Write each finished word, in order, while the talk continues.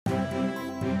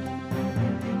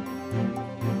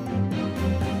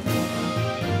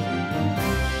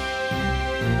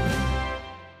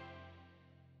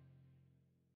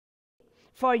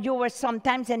For you were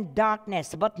sometimes in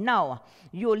darkness, but now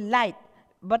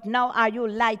are you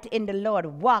light in the Lord.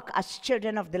 Walk as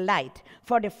children of the light.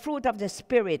 For the fruit of the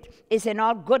Spirit is in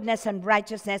all goodness and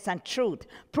righteousness and truth,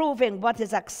 proving what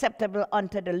is acceptable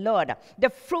unto the Lord. The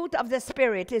fruit of the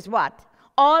Spirit is what?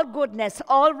 All goodness,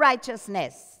 all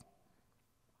righteousness.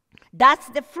 That's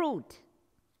the fruit.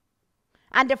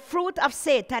 And the fruit of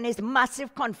Satan is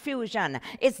massive confusion,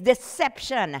 it's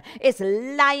deception, it's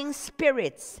lying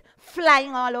spirits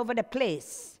flying all over the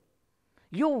place.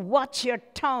 You watch your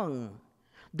tongue.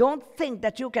 Don't think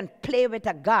that you can play with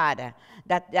a God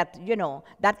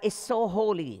that is so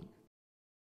holy.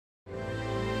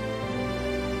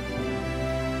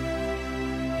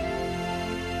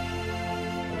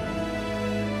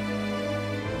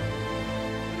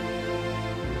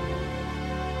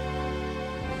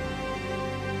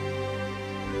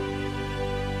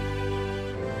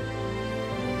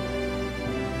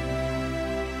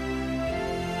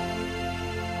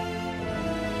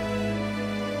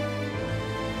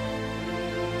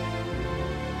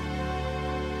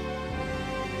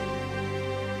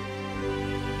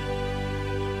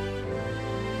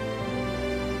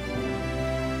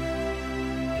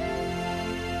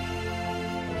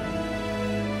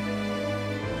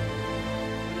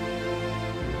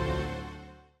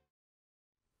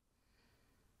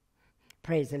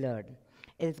 Praise the Lord.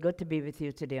 It's good to be with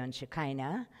you today on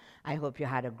Shekinah. I hope you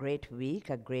had a great week,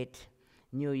 a great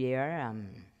new year.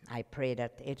 I pray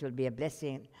that it will be a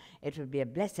blessing. It will be a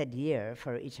blessed year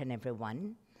for each and every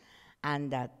one, and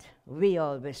that we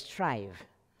always strive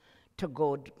to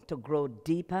grow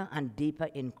deeper and deeper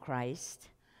in Christ.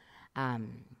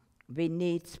 We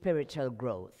need spiritual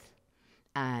growth,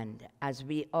 and as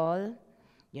we all,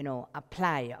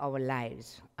 apply our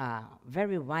lives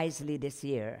very wisely this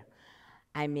year.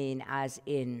 I mean,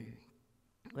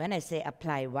 when I say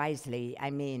apply wisely, I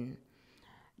mean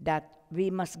that we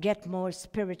must get more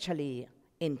spiritually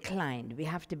inclined. We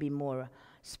have to be more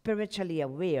spiritually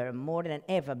aware more than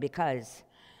ever, because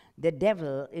the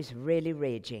devil is really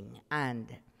raging.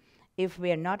 And if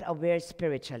we're not aware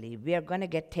spiritually, we're going to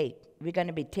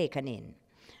be taken in.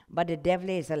 But the devil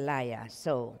is a liar.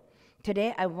 So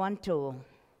today I want to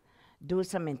do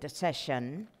some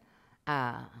intercession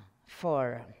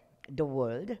for the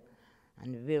world,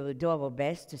 and we will do our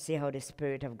best to see how the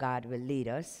Spirit of God will lead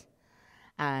us.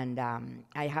 And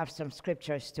I have some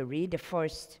scriptures to read. The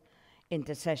first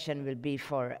intercession will be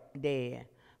for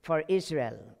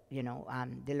Israel.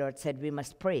 The Lord said we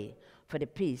must pray for the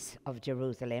peace of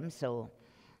Jerusalem. So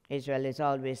Israel is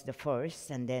always the first,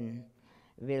 and then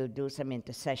we'll do some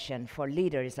intercession for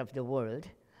leaders of the world,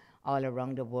 all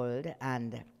around the world,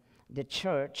 and the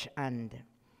church, and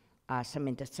some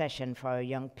intercession for our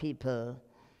young people,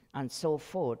 and so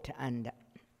forth. And,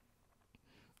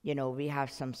 we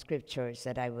have some scriptures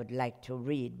that I would like to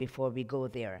read before we go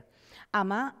there.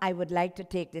 Amma, I would like to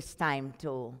take this time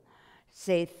to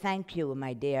say thank you,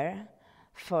 my dear,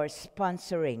 for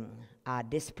sponsoring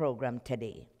this program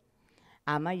today.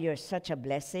 Amma, you're such a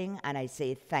blessing, and I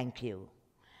say thank you.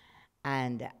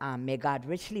 And may God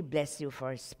richly bless you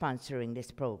for sponsoring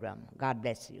this program. God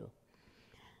bless you.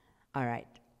 All right.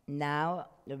 Now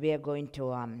we are going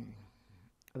to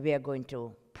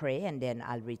pray, and then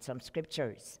I'll read some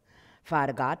scriptures.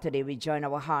 Father God, today we join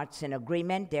our hearts in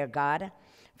agreement, dear God,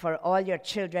 for all your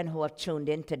children who have tuned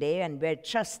in today, and we're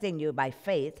trusting you by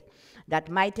faith that,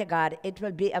 mighty God, it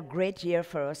will be a great year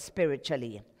for us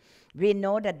spiritually. We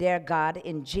know that, dear God,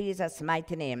 in Jesus'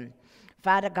 mighty name,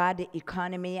 Father God, the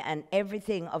economy and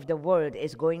everything of the world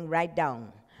is going right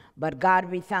down. But God,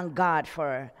 we thank God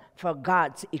for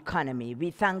God's economy.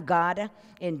 We thank God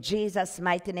in Jesus'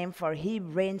 mighty name, for he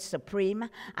reigns supreme,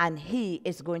 and he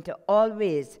is going to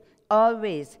always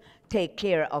take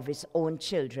care of his own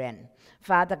children.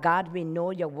 Father God, we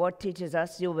know your word teaches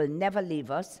us you will never leave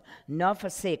us nor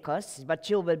forsake us, but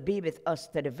you will be with us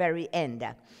to the very end.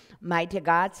 Mighty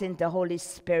God, since the Holy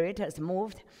Spirit has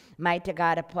moved, mighty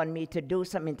God, upon me to do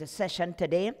some intercession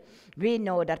today, we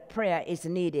know that prayer is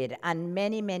needed, and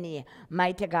many,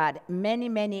 mighty God,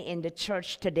 many in the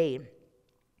church today,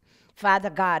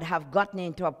 Father God, have gotten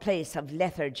into a place of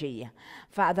lethargy.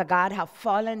 Father God, have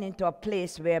fallen into a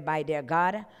place whereby, dear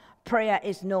God, prayer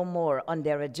is no more on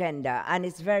their agenda, and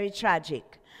it's very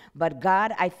tragic. But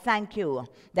God, I thank you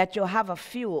that you have a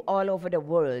few all over the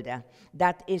world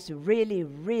that is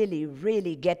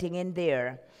really getting in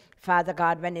there, Father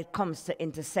God, when it comes to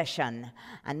intercession.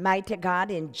 And mighty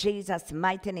God, in Jesus'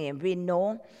 mighty name, we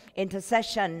know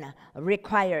intercession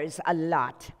requires a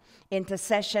lot.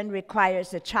 Intercession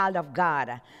requires the child of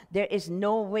God. There is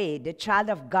no way the child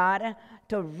of God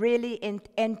to really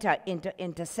enter into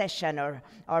intercession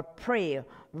or pray,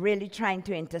 really trying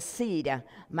to intercede,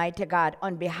 mighty God,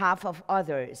 on behalf of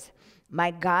others.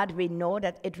 My God, we know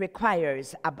that it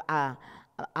requires a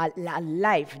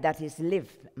life that is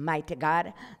lived, mighty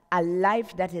God, a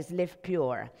life that is lived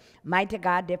pure. Mighty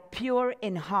God, the pure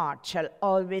in heart shall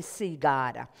always see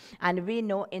God. And we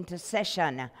know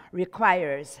intercession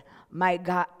requires, my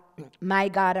God,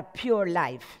 a pure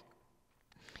life.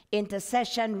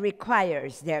 Intercession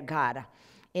requires, dear God,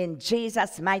 in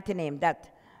Jesus' mighty name, that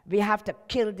we have to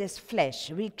kill this flesh.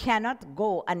 We cannot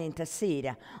go and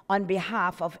intercede on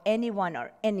behalf of anyone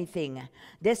or anything.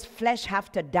 This flesh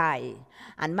have to die.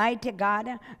 And mighty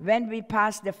God, when we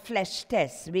pass the flesh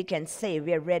test, we can say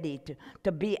we're ready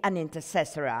to be an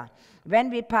intercessor.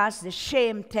 When we pass the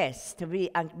shame test,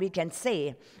 we can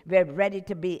say we're ready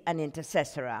to be an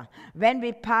intercessor. When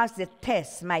we pass the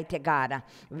test, mighty God,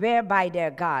 whereby, dear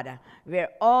God, we're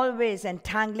always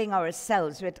entangling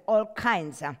ourselves with all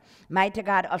kinds, mighty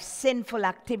God, of sinful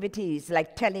activities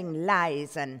like telling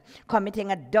lies and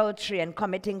committing adultery and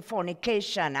committing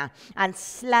fornication and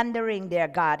slandering, dear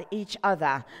God, each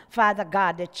other. Father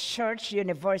God, the church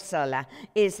universal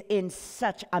is in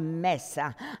such a mess,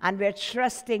 and we're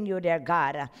trusting you, dear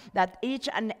God, that each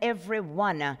and every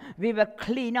one, we will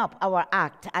clean up our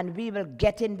act and we will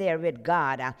get in there with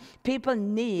God. People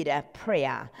need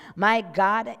prayer. My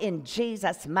God, in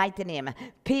Jesus' mighty name,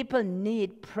 people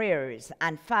need prayers.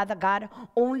 And Father God,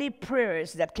 only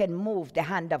prayers that can move the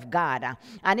hand of God.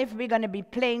 And if we're going to be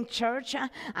playing church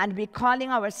and be calling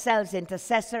ourselves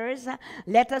intercessors,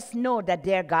 let us know that,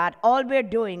 dear God, all we're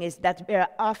doing is that we're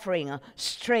offering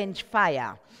strange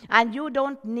fire. And you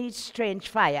don't need strange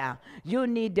fire. You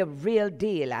need the real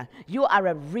deal. You are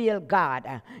a real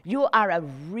God. You are a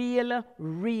real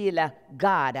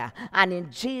God. And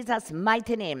in Jesus'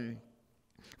 mighty name,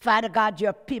 Father God,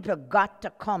 your people got to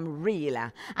come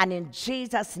real. And in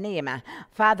Jesus' name,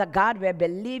 Father God, we're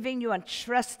believing you and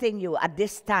trusting you at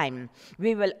this time.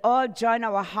 We will all join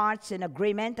our hearts in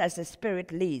agreement as the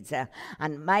Spirit leads.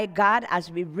 And my God, as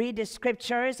we read the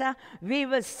scriptures, we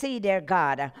will see, dear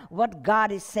God, what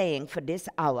God is saying for this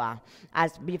hour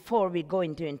as before we go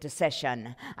into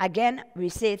intercession. Again, we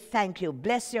say thank you.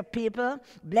 Bless your people.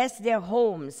 Bless their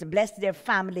homes. Bless their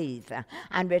families.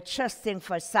 And we're trusting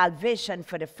for salvation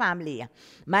for the family.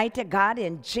 Mighty God,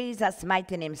 in Jesus'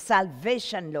 mighty name,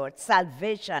 salvation, Lord,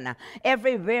 salvation.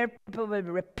 Everywhere people will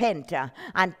repent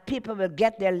and people will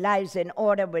get their lives in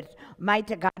order with,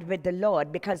 mighty God, with the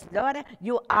Lord, because, Lord,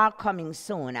 you are coming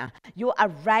soon. You are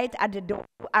right at the door.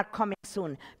 You are coming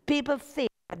soon. People think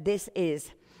that this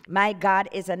is, my God,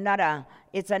 it's another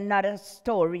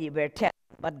story we're telling.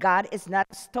 But God is not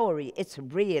a story, it's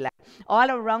real. All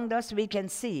around us we can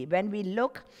see, when we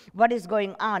look what is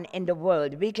going on in the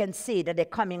world, we can see that the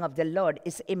coming of the Lord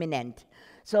is imminent.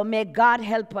 So may God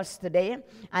help us today.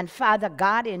 And Father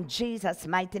God, in Jesus'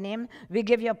 mighty name, we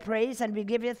give you praise and we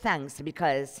give you thanks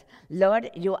because,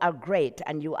 Lord, you are great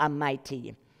and you are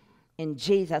mighty. In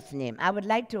Jesus' name. I would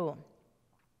like to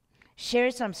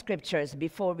share some scriptures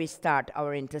before we start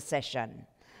our intercession.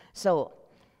 So,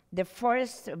 the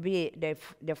first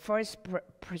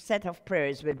set of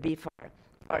prayers will be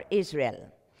for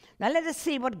Israel. Now let us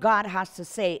see what God has to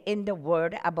say in the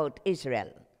word about Israel.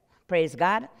 Praise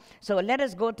God. So let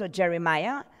us go to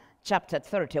Jeremiah chapter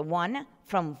 31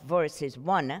 from verses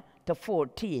 1 to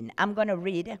 14. I'm going to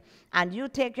read, and you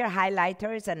take your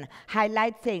highlighters and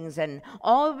highlight things, and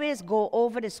always go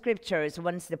over the scriptures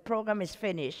once the program is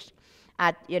finished.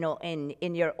 At, in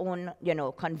your own,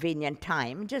 convenient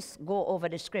time. Just go over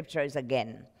the scriptures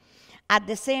again. At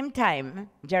the same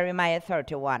time, Jeremiah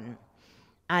 31.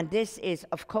 And this is,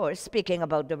 of course, speaking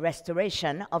about the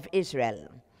restoration of Israel.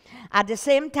 At the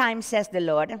same time, says the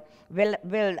Lord,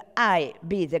 will I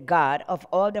be the God of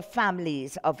all the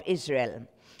families of Israel,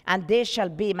 and they shall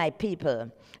be my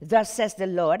people. Thus says the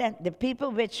Lord, the people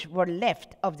which were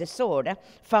left of the sword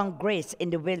found grace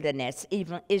in the wilderness,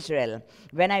 even Israel,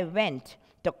 when I went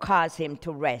to cause him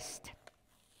to rest.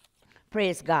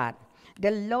 Praise God.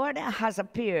 The Lord has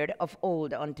appeared of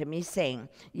old unto me, saying,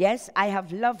 Yes, I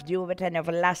have loved you with an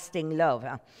everlasting love.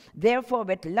 Therefore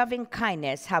with loving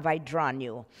kindness have I drawn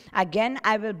you. Again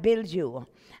I will build you,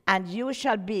 and you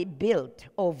shall be built,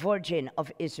 O Virgin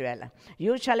of Israel.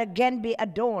 You shall again be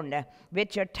adorned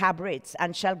with your tabrets,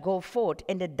 and shall go forth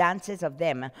in the dances of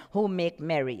them who make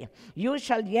merry. You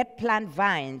shall yet plant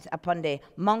vines upon the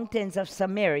mountains of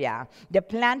Samaria. The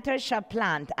planters shall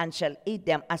plant and shall eat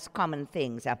them as common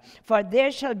things. For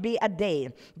there shall be a day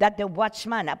that the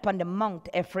watchman upon the Mount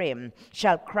Ephraim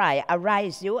shall cry,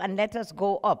 Arise you, and let us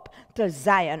go up to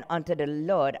Zion unto the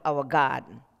Lord our God.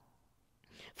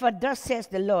 For thus says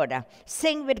the Lord,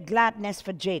 sing with gladness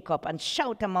for Jacob, and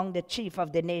shout among the chief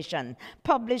of the nation.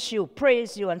 Publish you,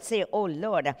 praise you, and say, O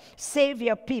Lord, save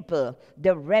your people,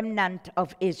 the remnant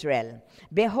of Israel.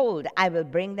 Behold, I will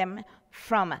bring them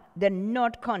from the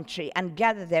north country, and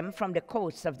gather them from the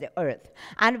coasts of the earth,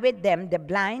 and with them the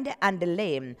blind and the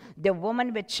lame, the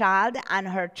woman with child and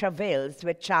her travails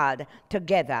with child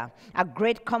together. A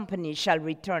great company shall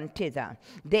return thither.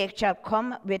 They shall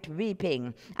come with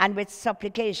weeping, and with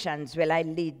supplications will I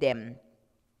lead them.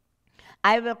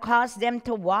 I will cause them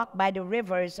to walk by the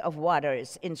rivers of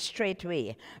waters in straight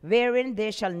way, wherein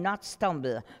they shall not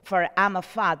stumble. For I am a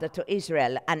father to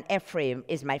Israel, and Ephraim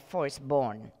is my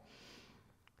firstborn.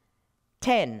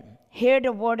 10. Hear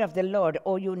the word of the Lord,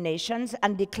 O you nations,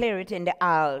 and declare it in the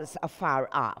isles afar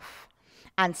off.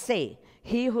 And say,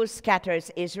 He who scatters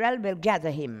Israel will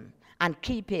gather him, and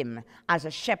keep him as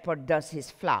a shepherd does his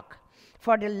flock.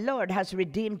 For the Lord has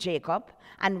redeemed Jacob,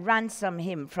 and ransomed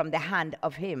him from the hand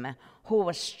of him who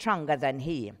was stronger than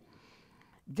he.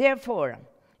 Therefore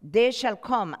they shall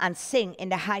come and sing in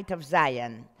the height of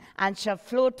Zion, and shall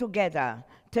flow together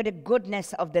to the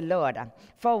goodness of the Lord,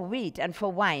 for wheat and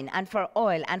for wine and for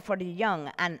oil and for the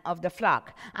young and of the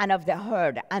flock and of the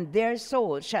herd, and their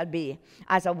soul shall be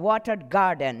as a watered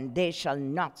garden. They shall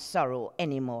not sorrow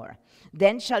any more.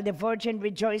 Then shall the virgin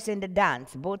rejoice in the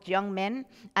dance, both young men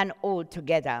and old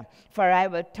together. For I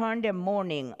will turn their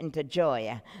mourning into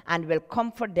joy, and will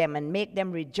comfort them and make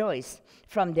them rejoice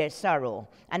from their sorrow.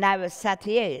 And I will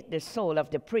satiate the soul of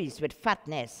the priest with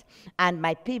fatness, and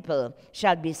my people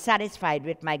shall be satisfied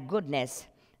with my goodness,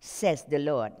 says the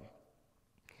Lord.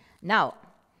 Now,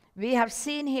 we have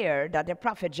seen here that the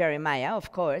prophet Jeremiah,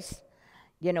 of course,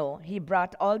 he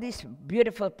brought all these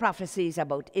beautiful prophecies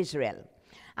about Israel.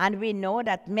 And we know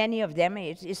that many of them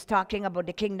is talking about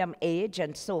the kingdom age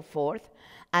and so forth.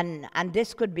 And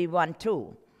this could be one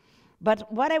too.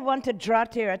 But what I want to draw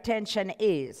to your attention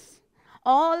is,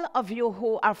 all of you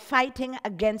who are fighting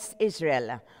against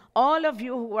Israel, all of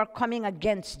you who are coming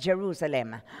against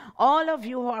Jerusalem, all of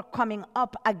you who are coming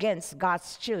up against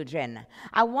God's children,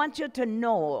 I want you to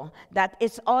know that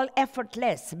it's all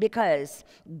effortless, because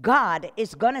God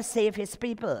is going to save his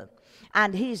people.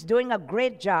 And he's doing a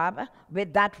great job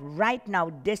with that right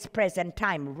now, this present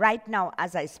time, right now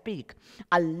as I speak.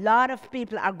 A lot of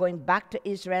people are going back to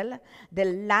Israel. The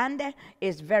land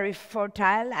is very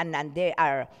fertile, and they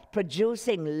are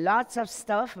producing lots of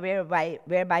stuff, whereby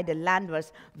the land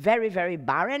was very, very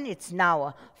barren. It's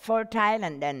now fertile,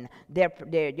 and then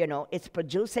it's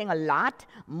producing a lot,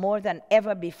 more than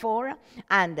ever before.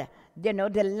 And,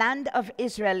 the land of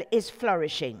Israel is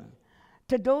flourishing.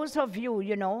 To those of you,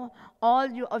 all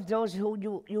of those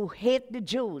who you hate the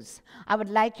Jews, I would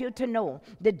like you to know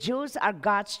the Jews are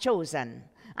God's chosen.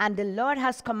 And the Lord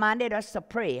has commanded us to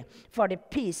pray for the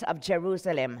peace of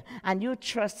Jerusalem. And you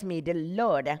trust me, the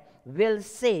Lord will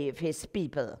save his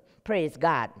people. Praise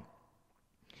God.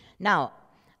 Now,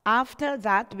 after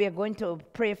that, we are going to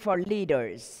pray for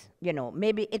leaders.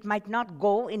 Maybe it might not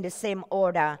go in the same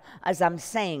order as I'm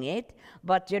saying it,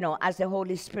 but, as the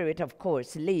Holy Spirit, of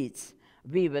course, leads,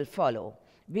 we will follow.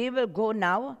 We will go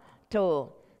now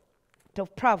to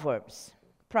Proverbs.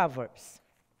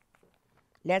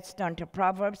 Let's turn to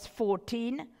Proverbs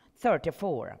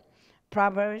 14:34.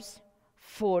 Proverbs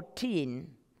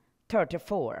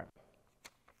 14:34.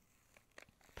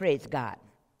 Praise God.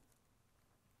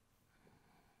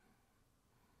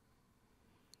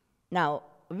 Now,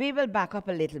 we will back up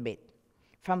a little bit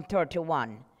from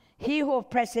 31. He who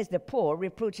oppresses the poor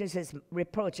reproaches his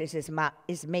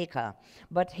maker,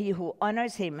 but he who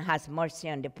honors him has mercy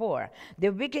on the poor. The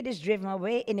wicked is driven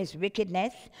away in his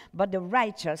wickedness, but the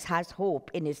righteous has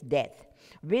hope in his death.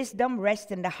 Wisdom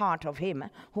rests in the heart of him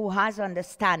who has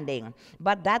understanding,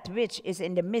 but that which is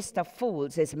in the midst of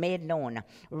fools is made known.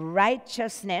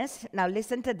 Righteousness, now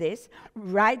listen to this,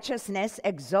 righteousness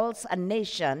exalts a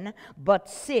nation, but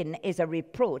sin is a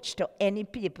reproach to any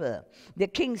people. The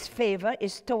king's favor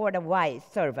is toward reward a wise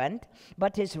servant,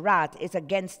 but his wrath is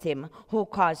against him who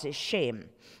causes shame.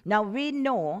 Now we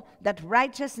know that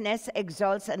righteousness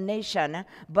exalts a nation,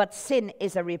 but sin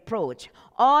is a reproach.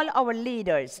 All our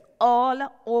leaders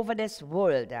all over this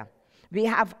world, we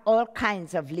have all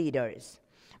kinds of leaders.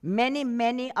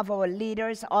 Many of our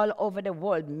leaders all over the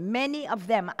world, many of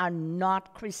them are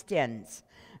not Christians.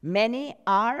 Many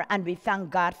are, and we thank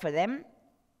God for them.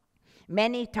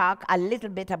 Many talk a little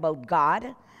bit about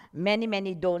God.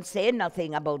 Many don't say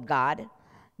nothing about God,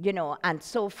 and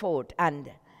so forth.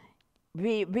 And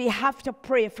we have to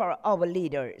pray for our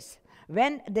leaders.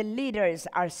 When the leaders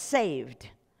are saved,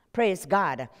 praise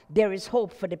God, there is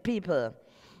hope for the people.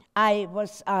 I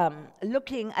was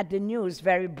looking at the news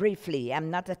very briefly. I'm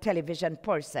not a television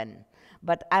person,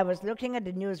 but I was looking at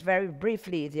the news very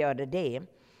briefly the other day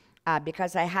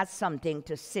because I had something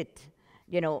to sit,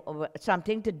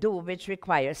 something to do which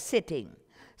requires sitting.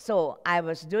 So I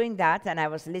was doing that, and I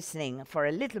was listening for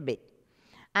a little bit.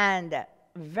 And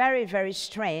very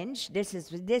strange.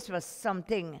 This was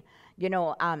something,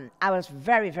 I was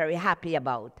very happy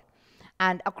about.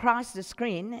 And across the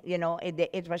screen,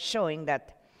 it was showing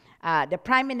that the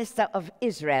Prime Minister of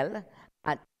Israel,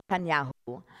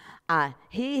 Netanyahu,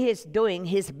 he is doing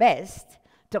his best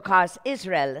to cause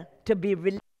Israel to be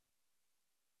released.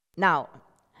 Now,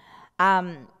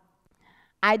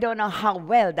 I don't know how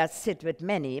well that sits with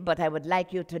many, but I would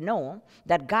like you to know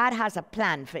that God has a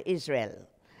plan for Israel.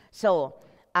 So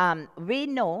we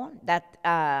know that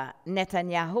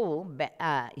Netanyahu,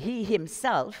 he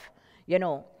himself,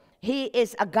 he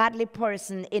is a godly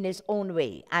person in his own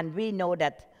way. And we know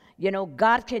that,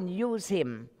 God can use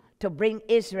him to bring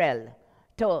Israel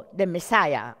to the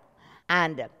Messiah.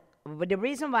 And the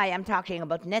reason why I'm talking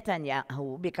about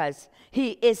Netanyahu, because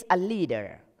he is a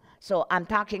leader. So I'm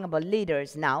talking about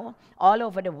leaders now all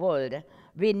over the world.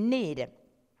 We need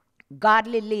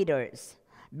godly leaders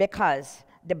because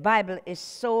the Bible is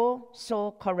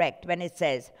so correct when it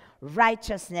says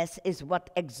righteousness is what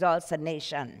exalts a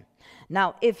nation.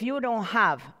 Now, if you don't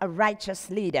have a righteous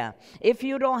leader, if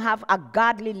you don't have a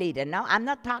godly leader, now I'm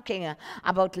not talking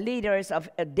about leaders of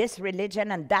this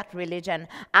religion and that religion.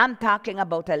 I'm talking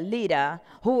about a leader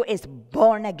who is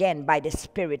born again by the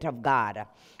Spirit of God.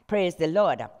 Praise the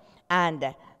Lord.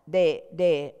 And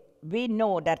we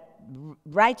know that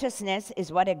righteousness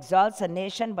is what exalts a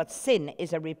nation, but sin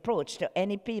is a reproach to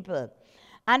any people.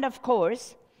 And of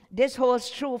course, this holds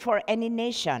true for any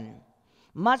nation.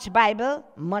 Much Bible,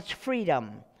 much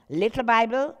freedom. Little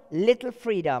Bible, little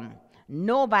freedom.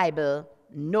 No Bible,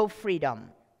 no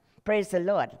freedom. Praise the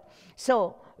Lord.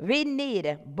 So we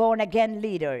need born-again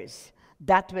leaders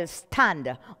that will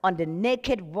stand on the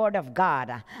naked word of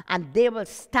God, and they will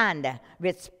stand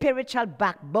with spiritual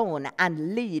backbone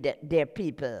and lead their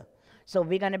people. So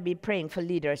we're going to be praying for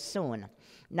leaders soon.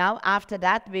 Now, after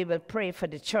that, we will pray for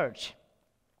the church.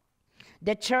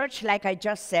 The church, like I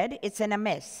just said, it's in a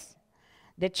mess.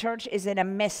 The church is in a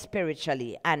mess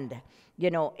spiritually, and,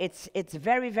 it's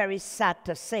very sad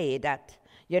to say that,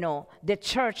 the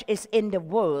church is in the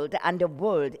world and the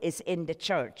world is in the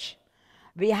church.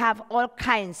 We have all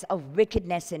kinds of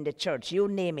wickedness in the church, you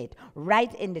name it,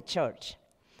 right in the church.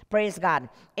 Praise God.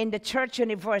 In the church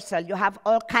universal, you have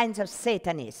all kinds of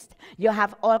Satanists. You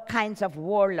have all kinds of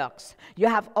warlocks. You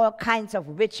have all kinds of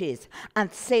witches.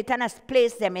 And Satan has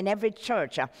placed them in every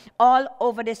church all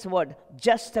over this world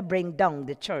just to bring down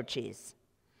the churches.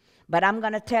 But I'm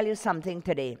going to tell you something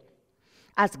today.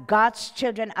 As God's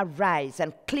children arise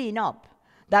and clean up,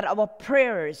 that our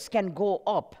prayers can go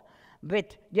up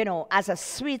with, as a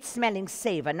sweet-smelling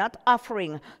savor, not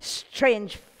offering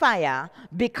strange fire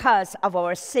because of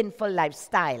our sinful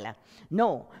lifestyle.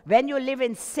 No, when you live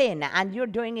in sin and you're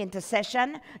doing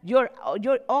intercession,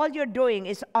 all you're doing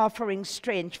is offering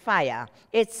strange fire.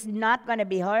 It's not going to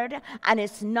be heard, and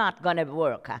it's not going to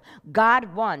work.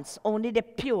 God wants only the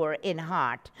pure in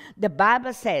heart. The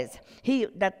Bible says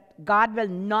that God will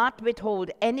not withhold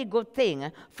any good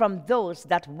thing from those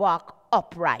that walk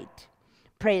upright.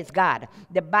 Praise God.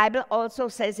 The Bible also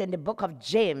says in the book of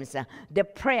James, the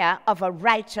prayer of a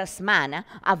righteous man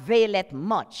availeth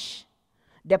much.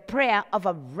 The prayer of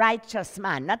a righteous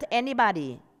man, not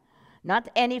anybody, not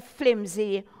any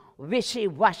flimsy,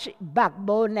 wishy-washy,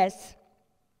 backboneless,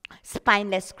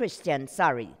 spineless Christian,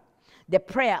 sorry. The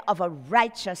prayer of a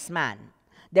righteous man,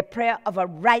 the prayer of a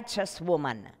righteous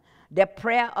woman, the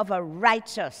prayer of the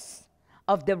righteous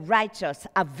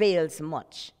avails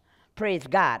much. Praise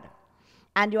God.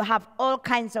 And you have all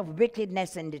kinds of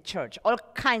wickedness in the church, all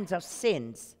kinds of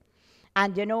sins.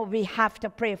 And we have to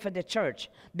pray for the church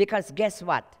because guess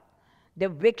what? The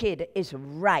wicked is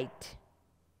right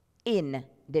in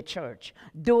the church,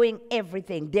 doing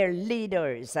everything. They're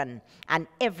leaders and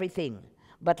everything.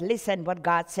 But listen what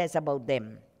God says about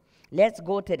them. Let's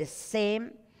go to the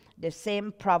same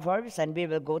Proverbs, and we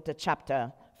will go to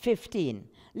chapter 15.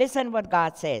 Listen what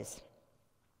God says.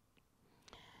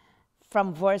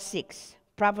 From verse 6.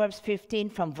 Proverbs 15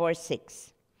 from verse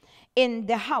 6. In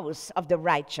the house of the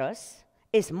righteous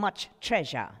is much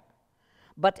treasure,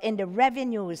 but in the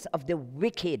revenues of the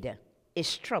wicked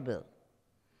is trouble.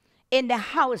 In the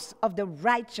house of the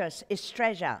righteous is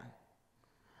treasure,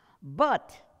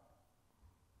 but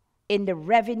in the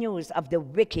revenues of the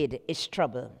wicked is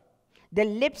trouble. The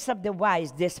lips of the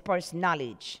wise disperse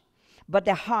knowledge, but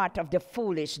the heart of the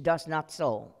foolish does not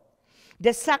so.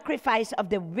 The sacrifice of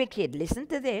the wicked, listen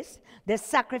to this, the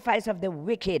sacrifice of the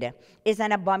wicked is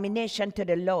an abomination to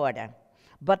the Lord,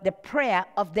 but the prayer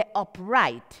of the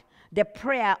upright, the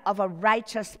prayer of a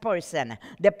righteous person,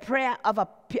 the prayer of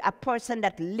a person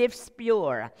that lives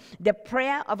pure, the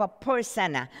prayer of a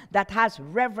person that has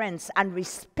reverence and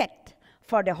respect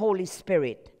for the Holy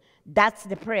Spirit, that's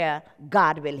the prayer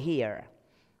God will hear.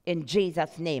 In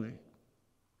Jesus' name.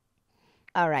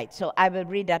 All right, so I will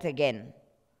read that again.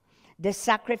 The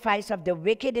sacrifice of the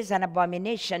wicked is an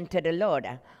abomination to the Lord,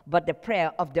 but the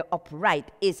prayer of the upright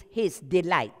is his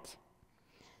delight.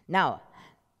 Now,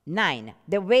 9.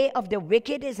 The way of the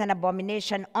wicked is an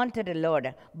abomination unto the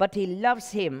Lord, but he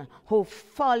loves him who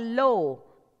follow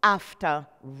after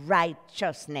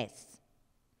righteousness.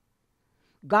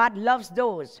 God loves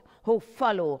those who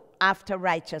follow after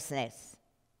righteousness.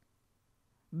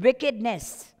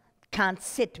 Wickedness can't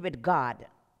sit with God,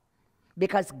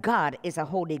 because God is a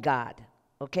holy God,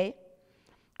 okay?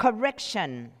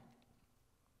 Correction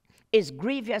is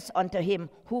grievous unto him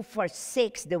who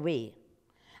forsakes the way,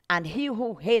 and he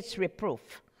who hates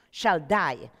reproof shall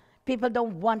die. People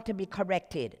don't want to be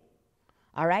corrected,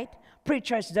 all right?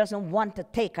 Preachers doesn't want to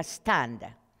take a stand.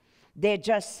 They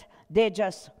just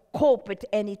cope with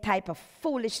any type of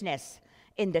foolishness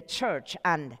in the church,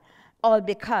 and all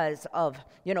because of,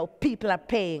 people are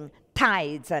paying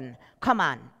tithes, and come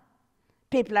on.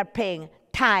 People are paying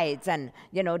tithes, and,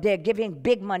 they're giving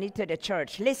big money to the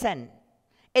church. Listen,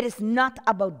 it is not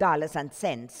about dollars and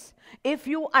cents. If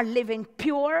you are living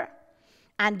pure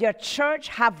and your church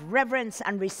have reverence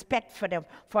and respect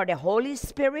for the Holy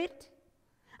Spirit,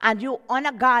 and you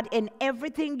honor God in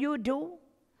everything you do,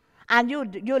 and you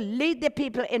lead the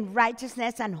people in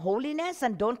righteousness and holiness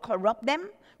and don't corrupt them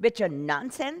with your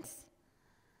nonsense,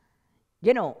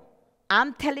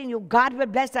 I'm telling you, God will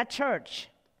bless that church.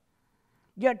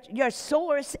 Your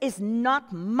source is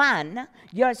not man.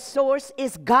 Your source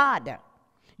is God.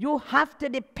 You have to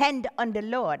depend on the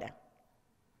Lord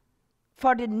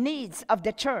for the needs of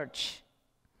the church.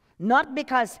 Not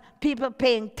because people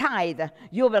paying tithe,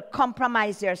 you will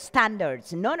compromise your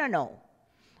standards. No.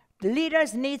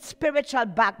 Leaders need spiritual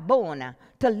backbone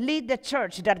to lead the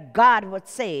church that God would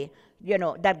say,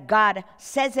 that God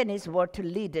says in his word to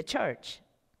lead the church.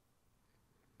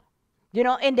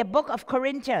 In the book of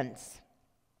Corinthians,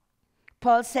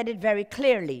 Paul said it very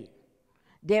clearly.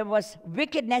 There was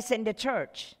wickedness in the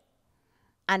church.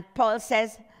 And Paul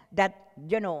says that,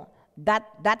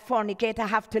 that fornicator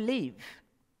have to leave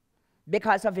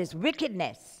because of his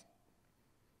wickedness.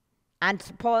 And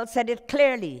Paul said it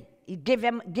clearly. He give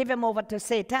him over to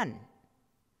Satan.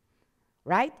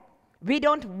 Right? We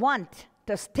don't want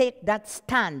to take that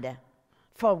stand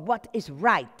for what is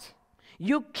right.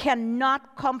 You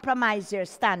cannot compromise your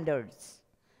standards.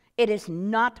 It is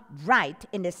not right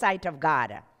in the sight of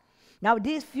God. Now,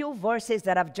 these few verses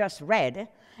that I've just read,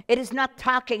 it is not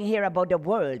talking here about the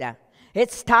world.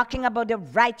 It's talking about the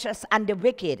righteous and the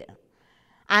wicked.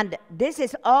 And this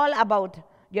is all about,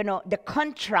 the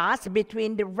contrast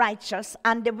between the righteous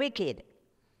and the wicked.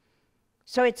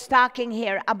 So it's talking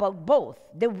here about both,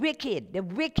 the wicked,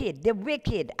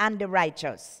 and the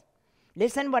righteous.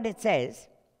 Listen what it says.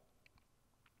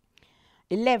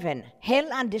 11, hell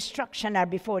and destruction are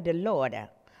before the Lord.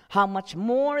 How much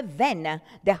more then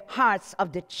the hearts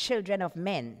of the children of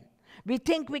men? We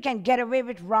think we can get away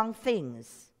with wrong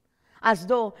things. As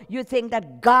though you think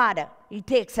that God, he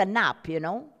takes a nap,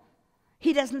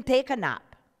 He doesn't take a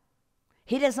nap.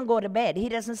 He doesn't go to bed. He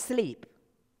doesn't sleep.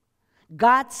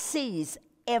 God sees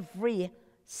every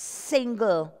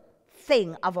single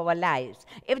thing of our lives.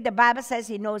 If the Bible says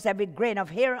he knows every grain of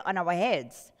hair on our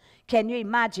heads, can you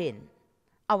imagine?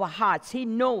 Our hearts, he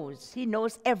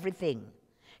knows everything.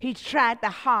 He tried the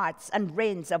hearts and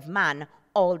reins of man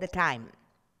all the time.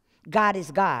 God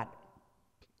is God.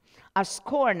 A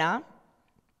scorner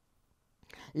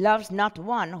loves not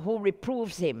one who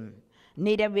reproves him,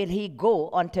 neither will he go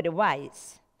unto the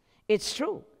wise. It's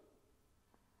true.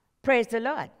 Praise the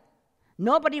Lord.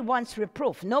 Nobody wants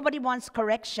reproof. Nobody wants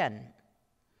correction.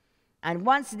 And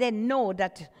once they know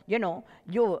that,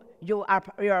 you're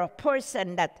a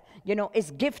person that,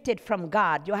 is gifted from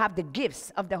God, you have the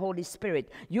gifts of the Holy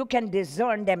Spirit, you can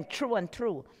discern them true and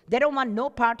true. They don't want no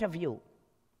part of you.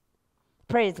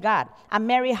 Praise God. A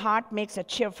merry heart makes a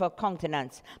cheerful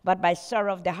countenance, but by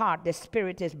sorrow of the heart, the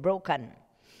spirit is broken.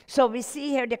 So we see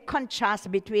here the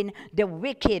contrast between the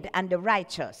wicked and the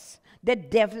righteous. The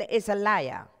devil is a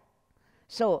liar.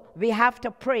 So we have to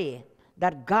pray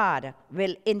that God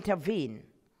will intervene,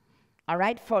 all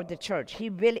right, for the church. He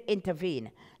will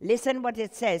intervene. Listen what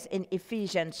it says in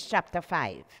Ephesians chapter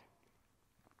 5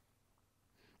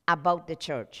 about the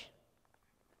church.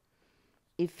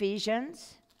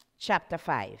 Ephesians chapter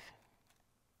 5.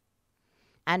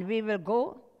 And we will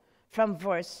go from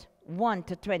verse 1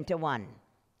 to 21.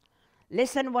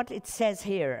 Listen what it says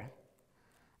here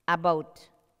about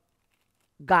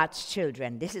God's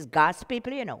children. This is God's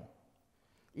people,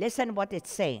 Listen what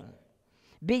it's saying.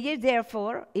 Be ye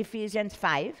therefore, Ephesians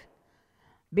 5,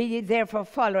 be ye therefore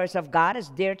followers of God as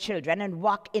dear children, and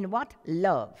walk in what?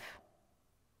 Love.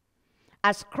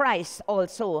 As Christ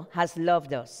also has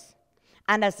loved us,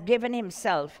 and has given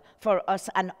himself for us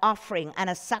an offering and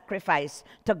a sacrifice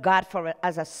to God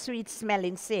as a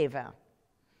sweet-smelling savor.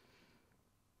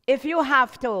 If you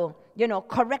have to,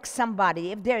 correct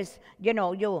somebody, if there's,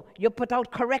 you put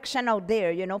out correction out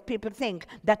there, people think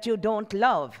that you don't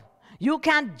love. You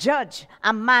can't judge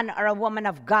a man or a woman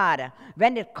of God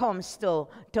when it comes to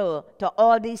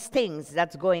all these things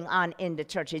that's going on in the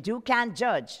churches. You can't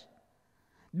judge.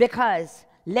 Because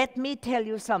let me tell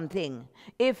you something.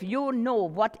 If you know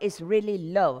what is really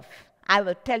love, I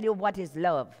will tell you what is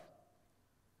love.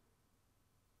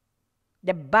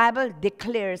 The Bible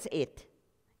declares it.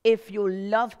 If you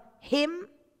love him,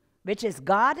 which is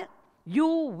God, you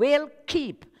will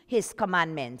keep his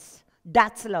commandments.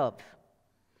 That's love.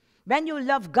 When you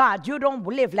love God, you don't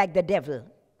live like the devil.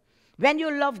 When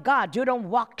you love God, you don't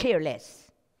walk careless.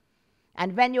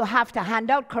 And when you have to hand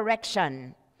out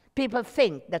correction, people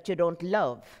think that you don't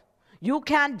love. You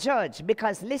can't judge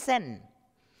because, listen,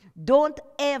 don't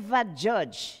ever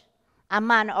judge a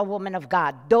man or woman of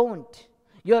God. Don't.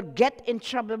 You'll get in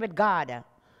trouble with God.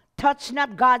 Touch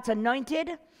not God's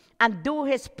anointed, and do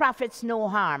his prophets no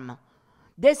harm.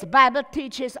 This Bible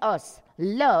teaches us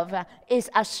love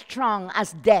is as strong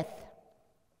as death.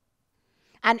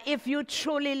 And if you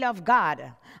truly love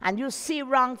God, and you see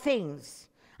wrong things,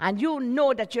 and you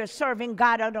know that you're serving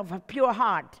God out of a pure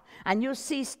heart, and you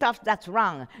see stuff that's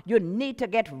wrong, you need to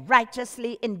get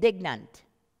righteously indignant.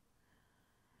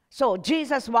 So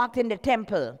Jesus walked in the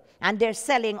temple, and they're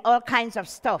selling all kinds of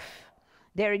stuff.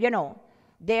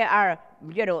 They are,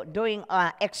 doing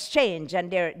exchange,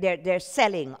 and they're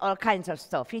selling all kinds of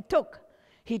stuff. He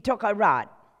took a rod,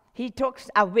 he took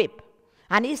a whip,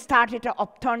 and he started to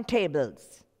upturn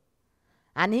tables.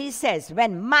 And he says,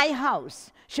 when my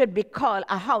house should be called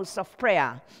a house of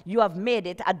prayer, you have made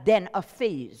it a den of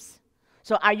thieves.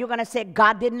 So are you going to say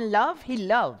God didn't love? He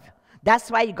loved.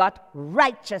 That's why he got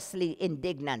righteously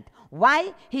indignant.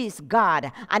 Why? He is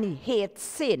God, and he hates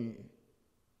sin.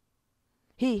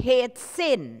 He hates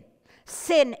sin.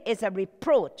 Sin is a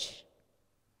reproach.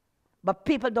 But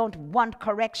people don't want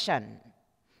correction.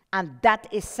 And that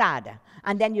is sad.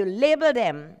 And then you label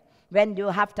them when you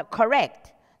have to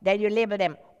correct. Then you label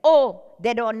them, oh,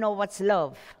 they don't know what's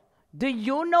love. Do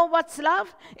you know what's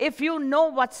love? If you know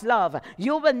what's love,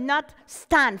 you will not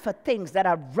stand for things that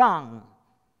are wrong.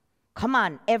 Come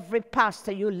on, every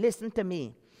pastor, you listen to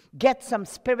me. Get some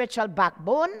spiritual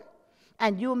backbone,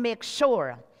 and you make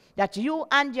sure that you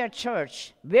and your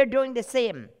church, we're doing the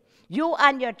same. You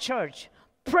and your church,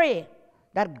 pray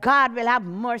that God will have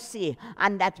mercy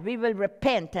and that we will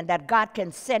repent and that God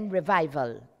can send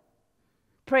revival.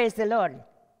 Praise the Lord.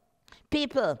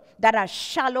 People that are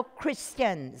shallow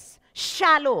Christians,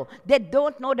 shallow, they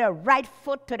don't know their right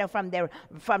foot from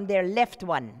their left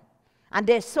one. And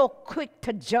they're so quick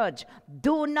to judge.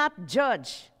 Do not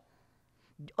judge.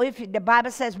 If the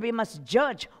Bible says we must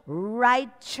judge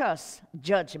righteous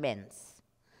judgments.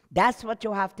 That's what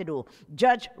you have to do.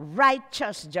 Judge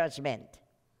righteous judgment.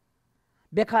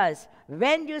 Because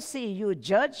when you see you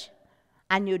judge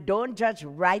and you don't judge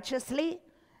righteously,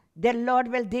 the Lord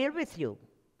will deal with you.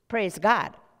 Praise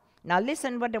God. Now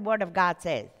listen what the Word of God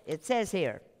says. It says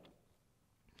here,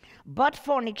 but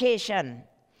fornication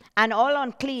and all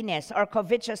uncleanness or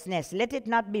covetousness, let it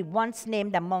not be once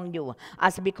named among you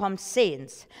as becomes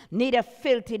saints, neither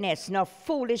filthiness, nor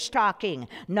foolish talking,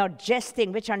 nor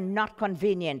jesting, which are not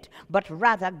convenient, but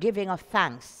rather giving of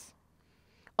thanks.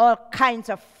 All kinds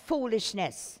of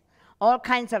foolishness, all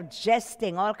kinds of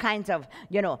jesting, all kinds of,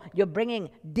 you're bringing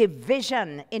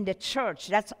division in the church.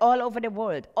 That's all over the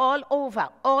world, all over,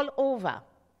 all over.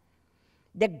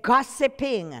 The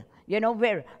gossiping,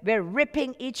 we're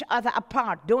ripping each other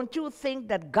apart. Don't you think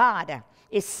that God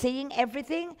is seeing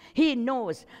everything? He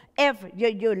knows.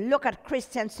 You look at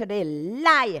Christians today,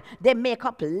 lie. They make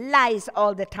up lies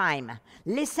all the time.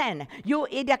 Listen, you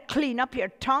either clean up your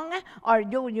tongue or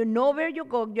you know where you're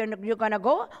going to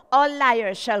go. All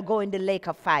liars shall go in the lake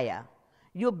of fire.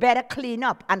 You better clean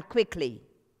up and quickly.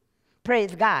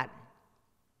 Praise God.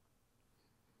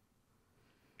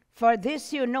 For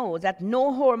this you know that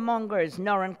no whoremongers,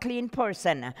 nor unclean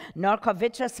person, nor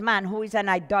covetous man who is an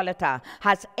idolater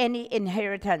has any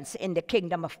inheritance in the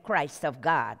kingdom of Christ of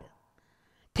God.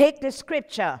 Take the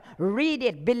scripture, read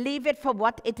it, believe it for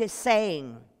what it is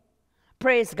saying.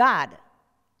 Praise God.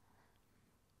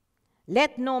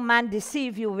 Let no man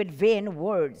deceive you with vain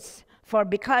words, for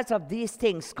because of these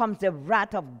things comes the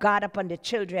wrath of God upon the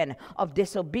children of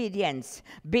disobedience.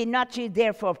 Be not ye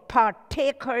therefore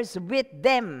partakers with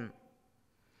them.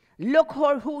 Look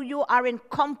who you are in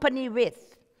company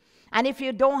with. And if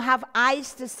you don't have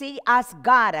eyes to see, ask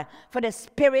God for the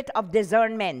spirit of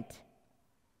discernment.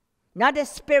 Not the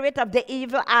spirit of the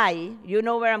evil eye. You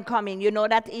know where I'm coming. You know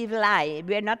that evil eye.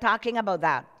 We're not talking about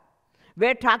that.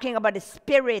 We're talking about the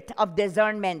spirit of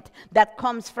discernment that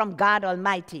comes from God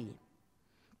Almighty.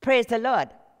 Praise the Lord.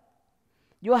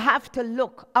 You have to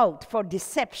look out for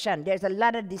deception. There's a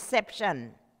lot of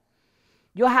deception.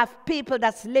 You have people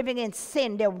that's living in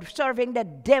sin. They're serving the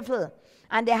devil.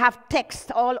 And they have texts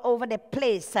all over the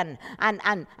place. And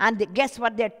guess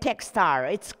what their texts are?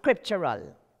 It's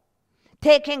scriptural.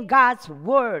 Taking God's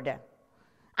word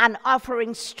and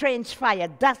offering strange fire.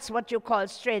 That's what you call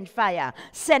strange fire.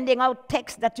 Sending out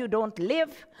texts that you don't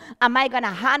live. Am I going to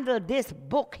handle this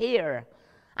book here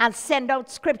and send out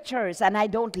scriptures and I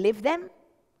don't live them?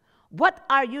 What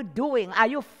are you doing? Are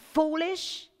you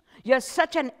foolish? You're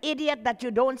such an idiot that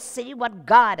you don't see what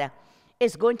God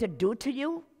is going to do to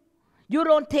you. You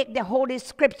don't take the holy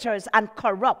scriptures and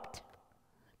corrupt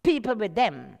people with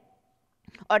them,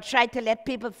 or try to let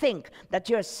people think that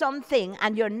you're something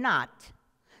and you're not.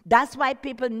 That's why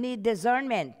people need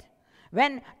discernment.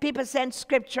 When people send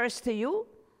scriptures to you,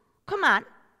 come on,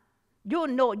 you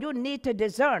know you need to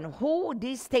discern who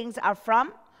these things are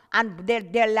from and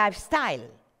their lifestyle.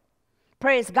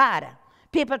 Praise God.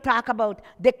 People talk about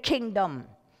the kingdom,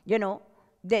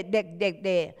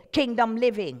 the kingdom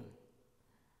living.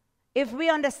 If we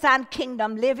understand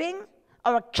kingdom living,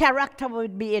 our character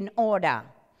would be in order.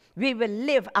 We will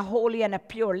live a holy and a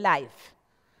pure life.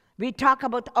 We talk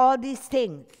about all these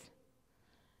things.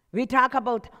 We talk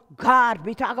about God.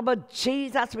 We talk about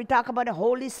Jesus. We talk about the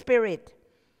Holy Spirit.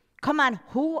 Come on,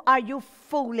 who are you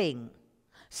fooling?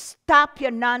 Stop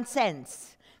your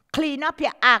nonsense. Clean up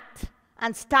your act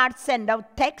and start send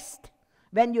out text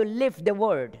when you live the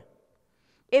word.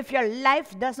 If your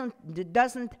life doesn't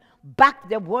back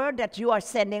the word that you are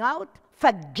sending out,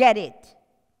 forget it.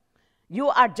 You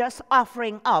are just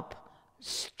offering up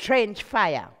strange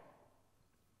fire.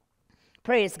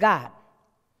 Praise God.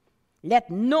 Let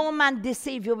no man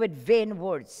deceive you with vain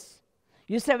words.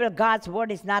 You say, well, God's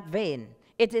word is not vain.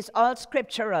 It is all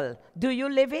scriptural. Do you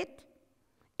live it?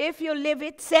 If you live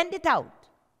it, send it out.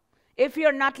 If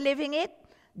you're not living it,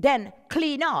 then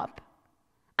clean up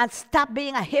and stop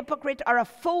being a hypocrite or a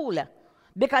fool,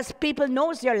 because people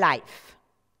knows your life.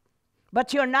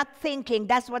 But you're not thinking.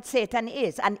 That's what Satan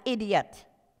is, an idiot.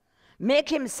 Make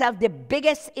himself the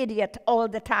biggest idiot all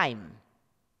the time.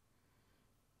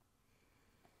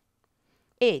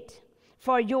 8.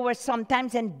 For you were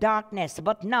sometimes in darkness,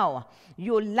 but now are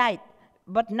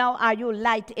you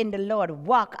light in the Lord.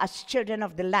 Walk as children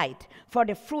of the light. For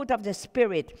the fruit of the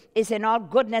Spirit is in all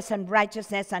goodness and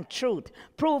righteousness and truth,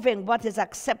 proving what is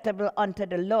acceptable unto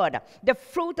the Lord. The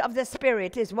fruit of the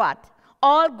Spirit is what?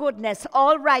 All goodness,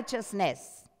 all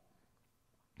righteousness.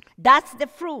 That's the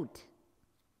fruit.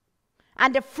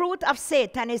 And the fruit of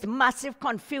Satan is massive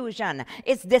confusion,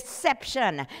 it's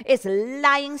deception, it's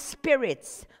lying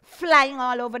spirits flying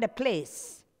all over the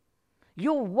place.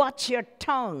 You watch your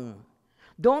tongue.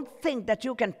 Don't think that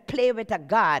you can play with a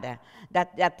God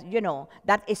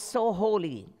that is so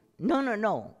holy.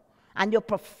 No. And you're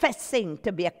professing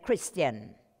to be a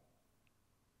Christian.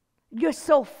 You're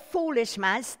so foolish,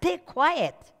 man. Stay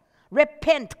quiet.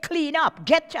 Repent, clean up,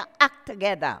 get your act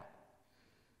together.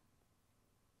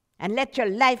 And let your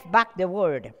life back the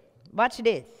word. Watch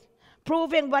this.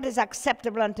 Proving what is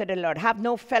acceptable unto the Lord. Have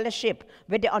no fellowship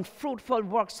with the unfruitful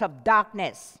works of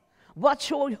darkness. Watch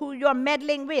who you're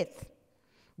meddling with.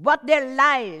 What their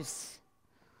lives,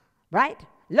 right?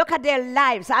 Look at their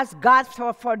lives. Ask God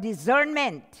for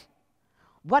discernment.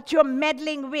 What you're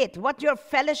meddling with, what you're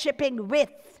fellowshipping with.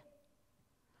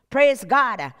 Praise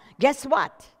God. Guess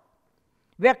what?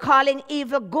 We're calling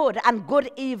evil good and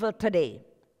good evil today.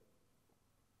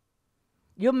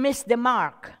 You missed the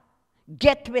mark.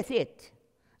 Get with it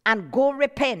and go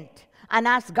repent and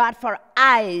ask God for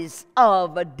eyes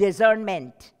of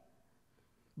discernment.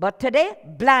 But today,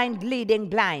 blind leading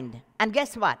blind. And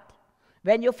guess what?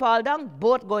 When you fall down,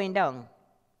 both going down.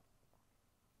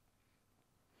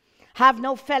 Have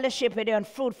no fellowship with the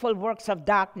unfruitful works of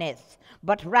darkness,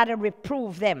 but rather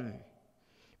reprove them.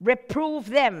 Reprove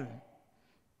them.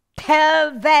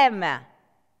 Tell them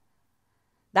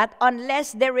that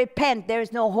unless they repent, there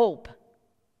is no hope.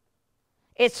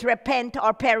 It's repent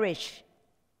or perish.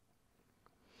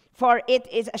 For it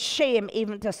is a shame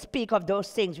even to speak of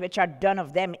those things which are done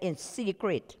of them in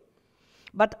secret.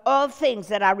 But all things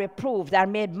that are reproved are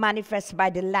made manifest by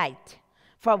the light.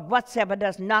 For whatsoever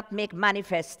does not make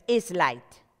manifest is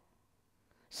light.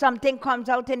 Something comes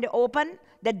out in the open,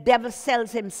 the devil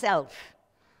sells himself.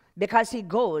 Because he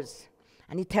goes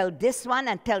and he tells this one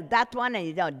and tells that one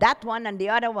and that one and the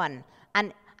other one.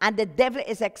 And the devil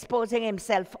is exposing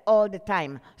himself all the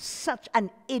time. Such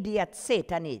an idiot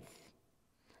Satan is.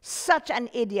 Such an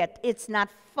idiot, it's not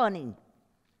funny.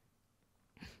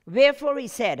 Wherefore he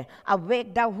said,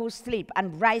 awake thou who sleep,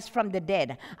 and rise from the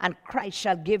dead, and Christ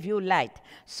shall give you light.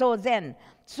 So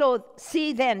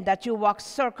see then that you walk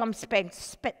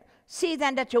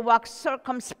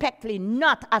circumspectly,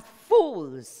 not as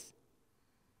fools,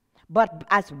 but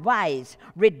as wise,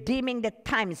 redeeming the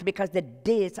times, because the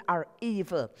days are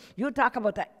evil. You talk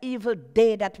about the evil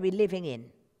day that we're living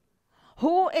in.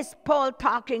 Who is Paul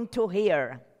talking to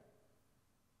here?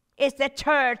 It's the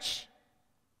church.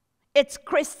 It's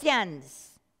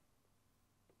Christians.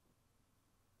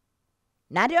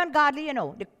 Not the ungodly,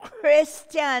 the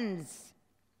Christians.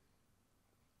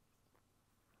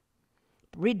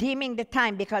 Redeeming the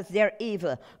time because they're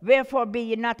evil. Wherefore be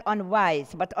ye not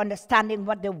unwise, but understanding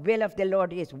what the will of the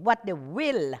Lord is. What the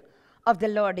will of the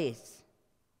Lord is.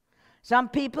 Some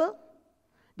people,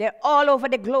 they're all over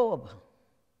the globe,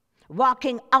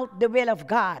 walking out the will of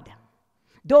God.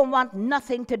 Don't want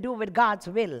nothing to do with God's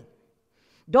will.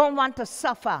 Don't want to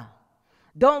suffer.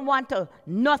 Don't want to,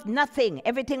 nothing.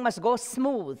 Everything must go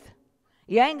smooth.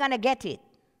 You ain't going to get it.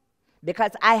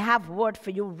 Because I have word for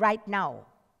you right now.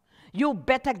 You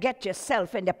better get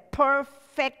yourself in the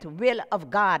perfect will of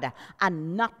God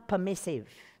and not permissive.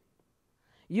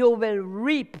 You will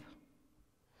reap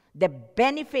the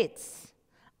benefits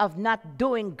of not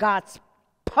doing God's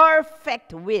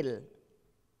perfect will.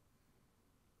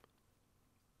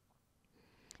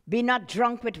 Be not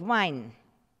drunk with wine,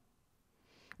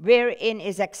 wherein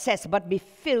is excess, but be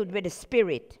filled with the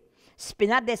Spirit.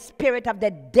 Not the spirit of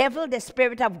the devil, the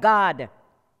Spirit of God.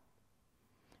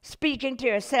 Speaking to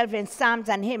yourself in psalms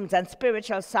and hymns and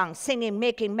spiritual songs, singing,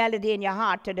 making melody in your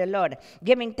heart to the Lord,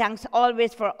 giving thanks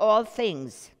always for all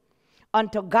things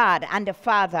unto God and the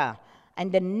Father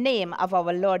in the name of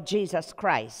our Lord Jesus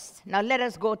Christ. Now let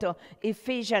us go to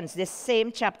Ephesians, the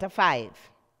same chapter 5.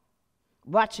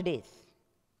 Watch this.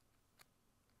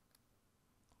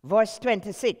 Verse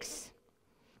 26,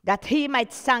 that he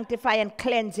might sanctify and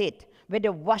cleanse it with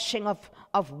the washing of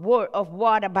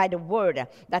water by the word,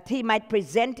 that he might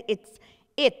present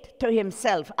it to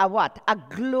himself a what? A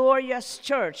glorious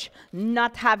church,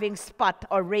 not having spot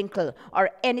or wrinkle or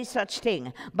any such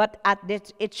thing, but at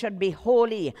this it should be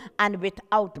holy and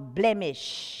without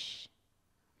blemish.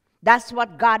 That's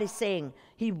what God is saying.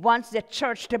 He wants the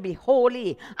church to be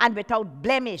holy and without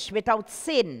blemish, without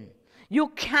sin. You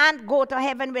can't go to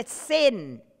heaven with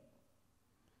sin.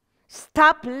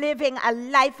 Stop living a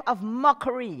life of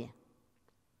mockery.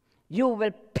 You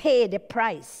will pay the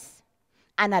price.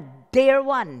 And a dear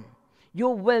one, you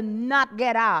will not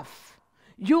get off.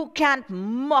 You can't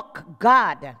mock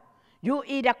God. You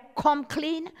either come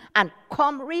clean and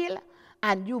come real,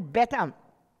 and you better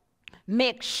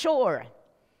make sure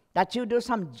that you do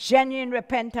some genuine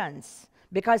repentance.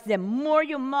 Because the more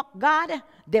you mock God,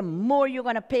 the more you're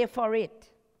going to pay for it.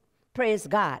 Praise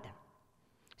God.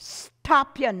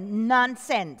 Stop your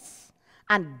nonsense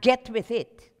and get with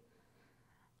it.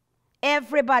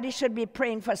 Everybody should be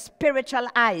praying for spiritual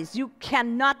eyes. You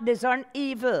cannot discern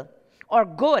evil or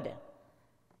good.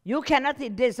 You cannot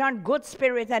discern good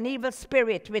spirit and evil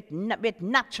spirit with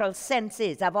natural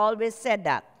senses. I've always said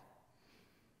that.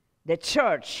 The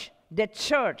church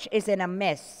is in a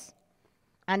mess.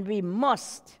 And we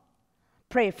must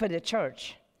pray for the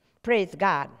church. Praise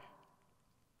God.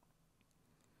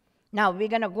 Now we're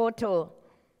going to go to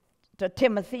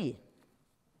Timothy.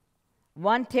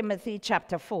 1 Timothy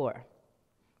chapter 4.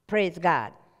 Praise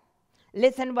God.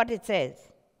 Listen what it says.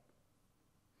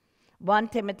 1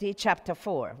 Timothy chapter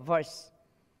 4, verse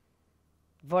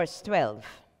 12.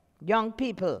 Young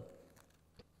people.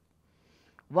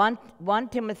 1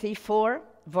 Timothy 4,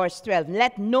 verse 12.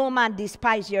 Let no man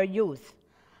despise your youth,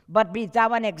 but be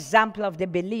thou an example of the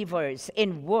believers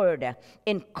in word,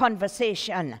 in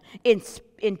conversation,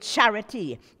 in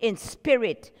charity, in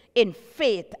spirit, in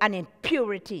faith, and in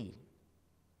purity.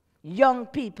 Young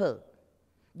people,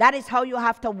 that is how you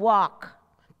have to walk,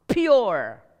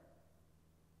 pure.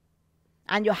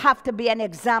 And you have to be an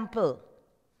example.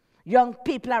 Young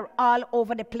people are all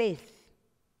over the place.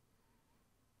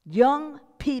 Young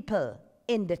people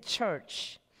in the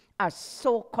church are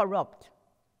so corrupt,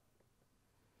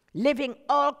 living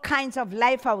all kinds of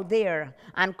life out there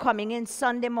and coming in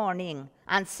Sunday morning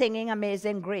and singing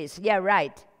Amazing Grace. Yeah,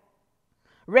 right.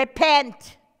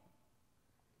 Repent.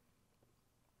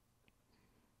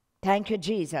 Thank you,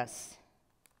 Jesus.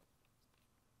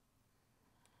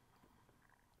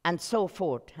 And so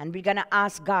forth. And we're going to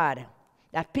ask God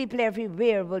that people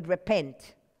everywhere will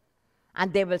repent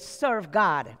and they will serve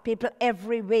God. People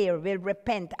everywhere will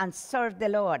repent and serve the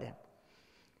Lord,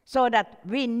 so that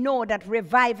we know that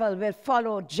revival will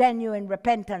follow genuine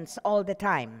repentance all the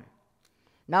time.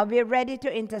 Now we're ready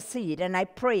to intercede, and I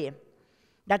pray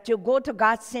that you go to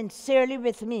God sincerely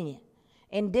with me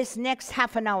in this next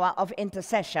half an hour of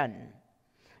intercession.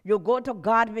 You go to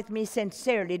God with me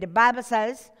sincerely. The Bible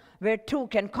says, where two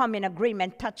can come in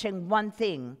agreement touching one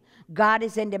thing, God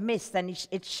is in the midst, and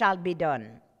it shall be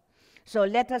done. So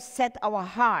let us set our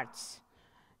hearts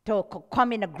to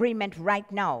come in agreement right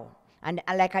now. And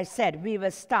like I said, we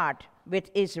will start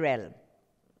with Israel.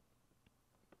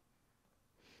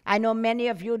 I know many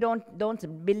of you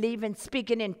don't believe in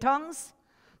speaking in tongues,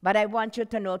 but I want you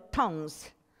to know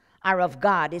tongues are of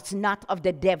God. It's not of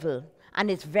the devil, and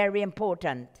it's very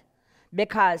important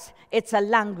because it's a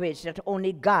language that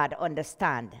only God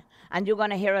understands. And you're going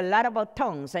to hear a lot about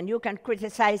tongues, and you can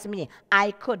criticize me.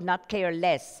 I could not care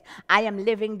less. I am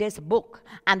living this book,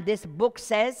 and this book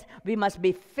says we must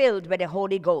be filled with the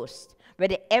Holy Ghost, with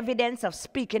the evidence of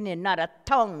speaking in other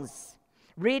tongues.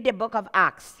 Read the book of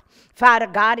Acts. Father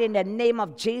God, in the name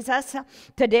of Jesus,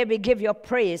 today we give you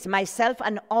praise, myself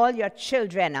and all your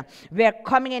children. We are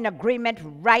coming in agreement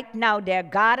right now, dear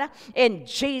God, in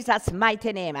Jesus'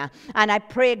 mighty name. And I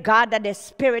pray, God, that the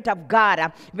Spirit of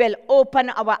God will open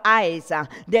our eyes.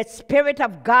 The Spirit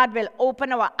of God will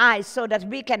open our eyes so that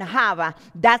we can have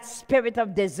that spirit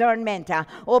of discernment.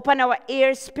 Open our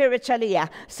ears spiritually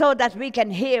so that we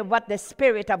can hear what the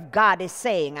Spirit of God is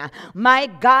saying. My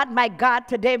God,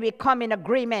 today we come in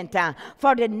agreement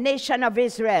for the nation of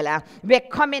Israel. We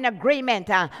come in agreement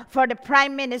for the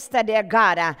Prime Minister, dear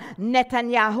God,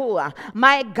 Netanyahu.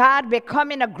 My God, we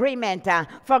come in agreement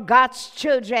for God's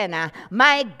children.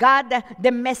 My God,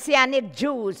 the Messianic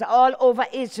Jews all over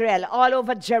Israel, all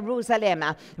over Jerusalem.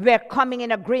 We're coming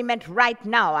in agreement right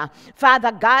now.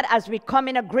 Father God, as we come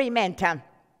in agreement,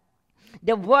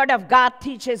 the Word of God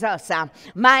teaches us,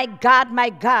 my God,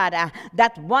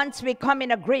 that once we come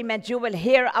in agreement, you will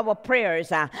hear our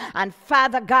prayers. And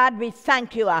Father God, we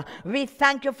thank you. We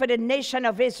thank you for the nation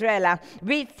of Israel.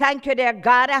 We thank you, dear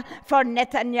God, for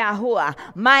Netanyahu.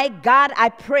 My God, I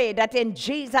pray that in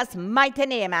Jesus' mighty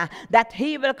name, that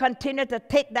he will continue to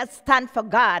take that stand for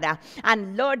God.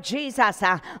 And Lord Jesus,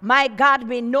 my God,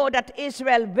 we know that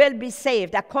Israel will be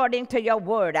saved according to your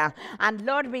word. And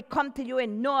Lord, we come to you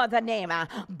in no other name.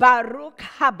 Baruch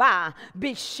haba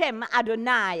bishem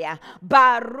Adonai.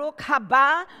 Baruch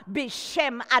haba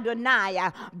bishem Adonai.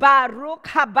 Baruch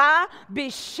haba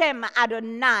bishem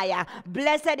Adonai.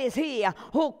 Blessed is he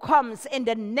who comes in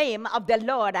the name of the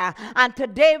Lord. And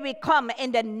today we come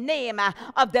in the name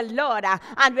of the Lord.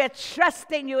 And we're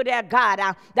trusting you, dear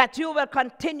God, that you will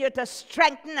continue to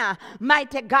strengthen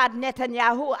mighty God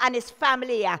Netanyahu and his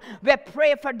family. We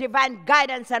pray for divine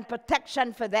guidance and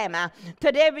protection for them.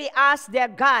 Today we ask, dear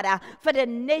God, for the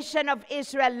nation of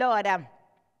Israel, Lord.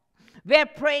 We're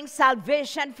praying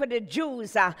salvation for the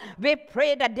Jews. We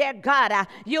pray that, dear God,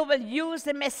 you will use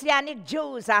the Messianic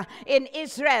Jews in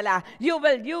Israel. You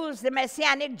will use the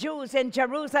Messianic Jews in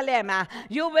Jerusalem.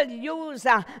 You will use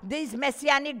these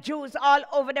Messianic Jews all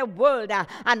over the world.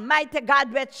 And mighty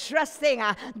God, we're trusting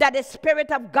that the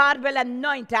Spirit of God will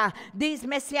anoint these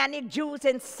Messianic Jews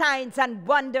in signs and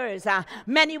wonders.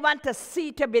 Many want to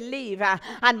see to believe.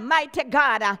 And mighty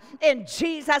God, in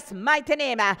Jesus' mighty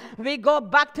name, we go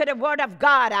back to the word word of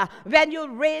God, when you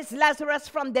raised Lazarus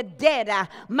from the dead,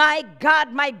 my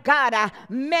God,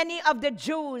 many of the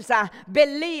Jews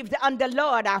believed on the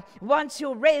Lord once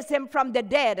you raised him from the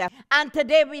dead. And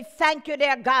today we thank you,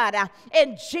 dear God,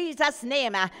 in Jesus'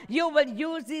 name. You will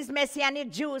use these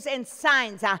Messianic Jews in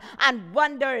signs and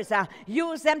wonders.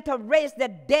 Use them to raise the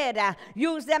dead.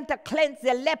 Use them to cleanse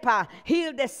the leper,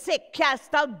 heal the sick,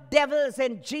 cast out devils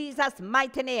in Jesus'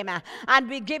 mighty name. And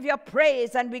we give you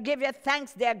praise and we give you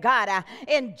thanks, dear God,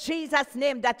 in Jesus'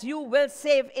 name, that you will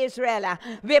save Israel.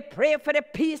 We pray for the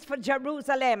peace for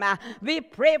Jerusalem. We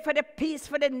pray for the peace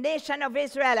for the nation of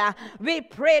Israel. We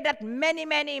pray that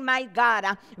many, my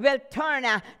God, will turn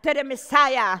to the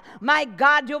Messiah. My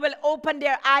God, you will open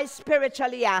their eyes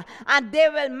spiritually, and they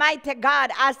will, mighty God,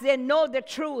 as they know the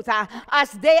truth,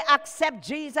 as they accept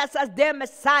Jesus as their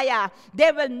Messiah,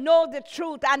 they will know the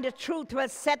truth, and the truth will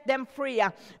set them free.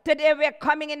 Today we're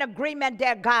coming in agreement,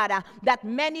 dear God, that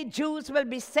many Jews will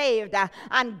be saved.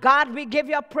 And God, we give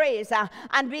you praise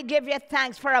and we give you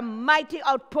thanks for a mighty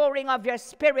outpouring of your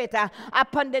Spirit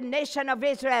upon the nation of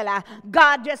Israel.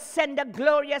 God, just send a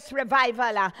glorious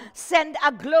revival. Send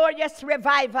a glorious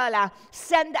revival.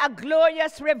 Send a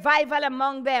glorious revival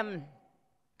among them.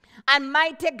 And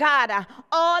mighty God,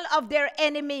 all of their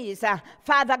enemies,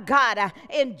 Father God,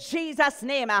 in Jesus'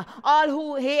 name, all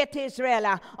who hate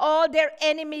Israel, all their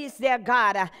enemies, dear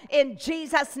God, in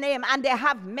Jesus' name, and they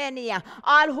have many,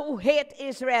 all who hate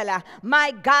Israel, my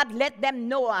God, let them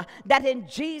know that in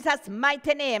Jesus'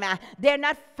 mighty name, they're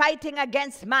not fighting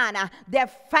against man, they're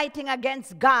fighting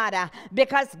against God,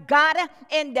 because God,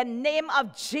 in the name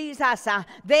of Jesus,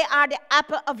 they are the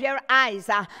apple of your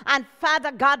eyes, and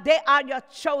Father God, they are your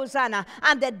chosen,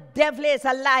 and the devil is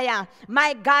a liar.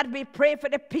 My God, we pray for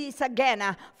the peace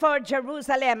again for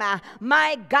Jerusalem.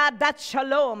 My God, that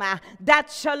shalom,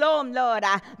 Lord,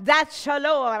 that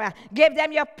shalom. Give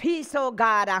them your peace, oh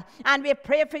God, and we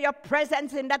pray for your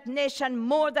presence in that nation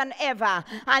more than ever,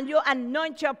 and you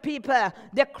anoint your people,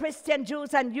 the Christian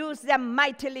Jews, and use them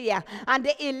mightily, and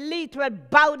the elite will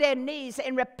bow their knees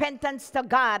in repentance to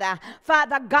God.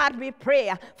 Father God, we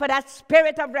pray for that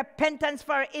spirit of repentance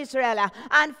for Israel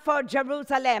and for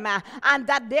Jerusalem, and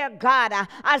that their God,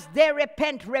 as they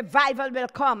repent, revival will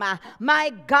come. My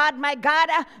God,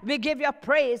 we give you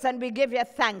praise and we give you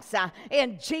thanks.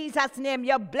 In Jesus' name,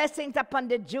 your blessings upon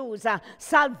the Jews,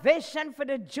 salvation for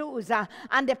the Jews,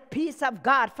 and the peace of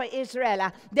God for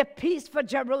Israel, the peace for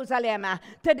Jerusalem.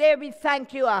 Today we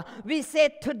thank you. We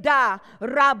say, Todah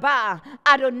Rabbah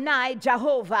Adonai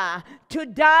Jehovah.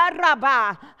 Todah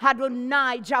Rabbah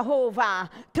Adonai Jehovah.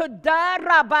 Todah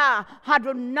Rabbah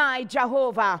Adonai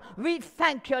Jehovah. We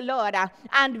thank you, Lord,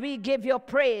 and we give you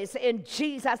praise in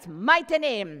Jesus' mighty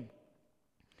name.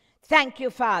 Thank you,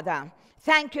 Father.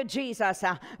 Thank you, Jesus.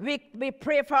 We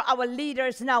pray for our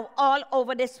leaders now all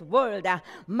over this world.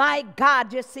 My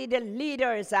God, you see the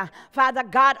leaders, Father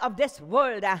God, of this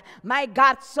world. My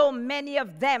God, so many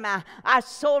of them are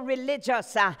so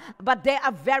religious, but they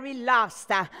are very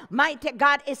lost. Mighty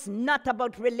God, it's not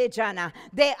about religion.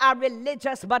 They are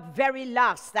religious, but very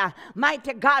lost.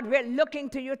 Mighty God, we're looking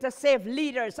to you to save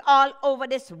leaders all over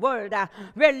this world.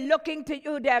 We're looking to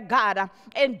you, dear God,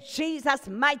 in Jesus'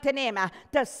 mighty name,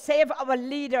 to save our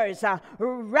leaders.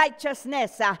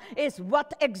 Righteousness is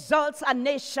what exalts a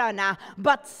nation,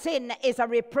 but sin is a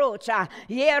reproach.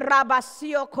 Ye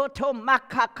rabasio koto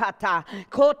makakata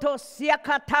koto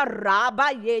siakata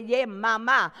raba ye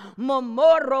mama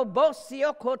momoro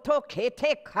bosio koto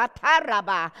kete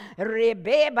kataraba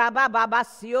rebe baba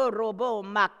babasio robo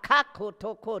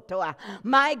makakoto koto.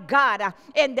 My God,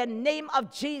 in the name of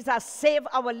Jesus, save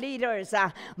our leaders.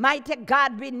 Mighty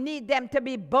God, we need them to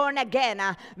be born again.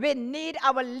 We need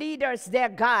our leaders, dear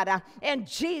God, in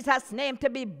Jesus' name, to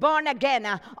be born again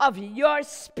of your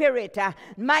spirit.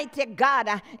 Mighty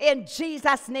God, in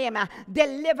Jesus' name,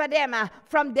 deliver them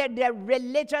from the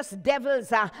religious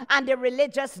devils and the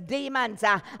religious demons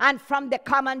and from the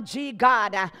common G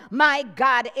God. My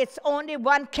God, it's only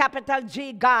one capital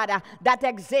G God that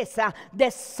exists, the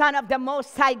Son of the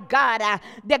Most High God,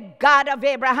 the God of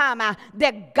Abraham,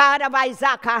 the God of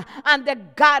Isaac, and the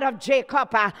God of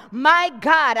Jacob. My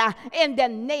God, in the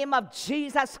name of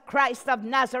Jesus Christ of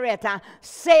Nazareth,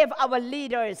 save our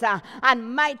leaders.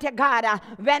 And mighty God,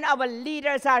 when our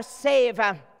leaders are saved,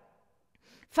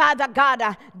 Father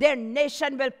God, their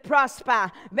nation will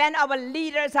prosper. When our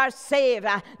leaders are saved,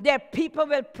 their people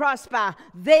will prosper.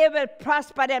 They will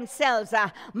prosper themselves.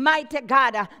 Mighty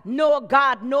God, no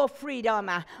God, no freedom.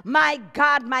 My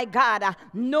God,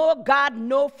 no God,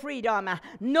 no freedom.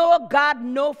 No God,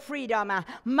 no freedom.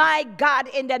 My God,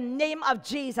 in the name of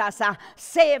Jesus,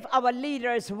 save our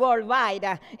leaders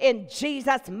worldwide. In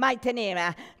Jesus' mighty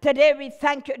name. Today we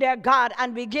thank you, dear God,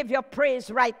 and we give you praise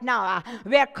right now.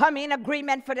 We are coming in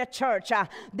agreement for the church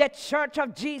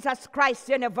of Jesus Christ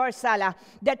Universal.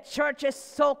 The church is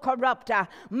so corrupt.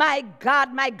 My God,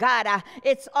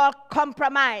 it's all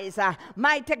compromise.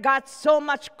 Mighty God, so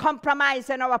much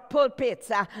compromise in our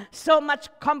pulpits. So much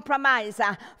compromise.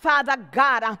 Father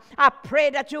God, I pray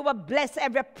that you will bless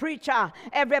every preacher,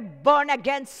 every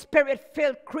born-again,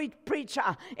 spirit-filled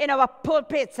preacher in our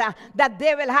pulpits, that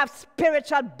they will have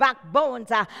spiritual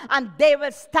backbones, and they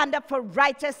will stand up for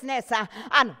righteousness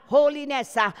and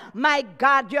holiness. My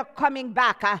God, you're coming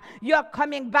back. You're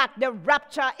coming back. The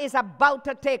rapture is about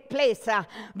to take place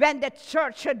when the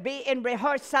church should be in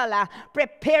rehearsal,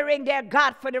 preparing their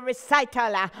God for the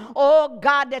recital. Oh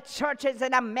God, the church is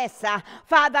in a mess.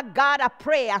 Father God, I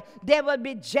pray there will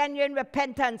be genuine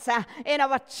repentance in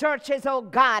our churches, oh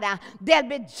God. There'll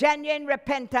be genuine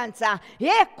repentance.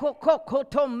 He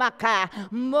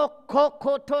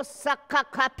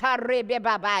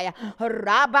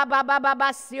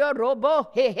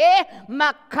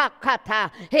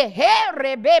makakata he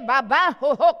rebe baba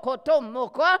hokoto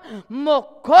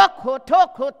moko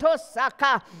koto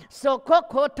saka soko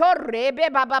koto rebe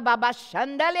baba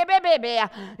shandale bebe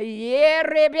ye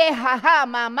rebe haha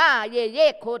mama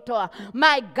ye koto.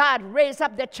 My God, raise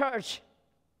up the church.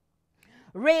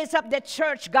 Raise up the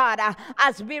church, God,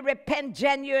 as we repent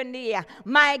genuinely.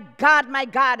 My God,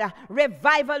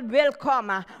 revival will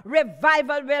come.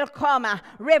 Revival will come.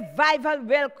 Revival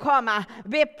will come.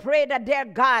 We pray that, dear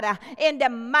God, in the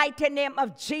mighty name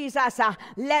of Jesus,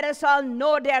 let us all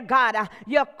know, dear God,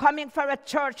 you're coming for a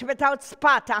church without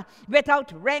spot,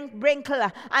 without wrinkle,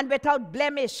 and without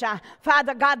blemish.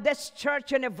 Father God, this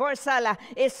church universal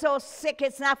is so sick,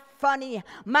 it's not funny.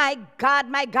 My God,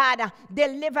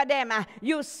 deliver them.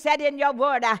 You said in your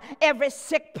word, every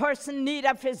sick person need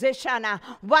a physician.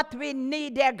 What we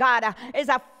need, dear God, is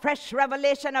a fresh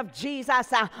revelation of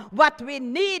Jesus. What we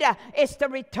need is to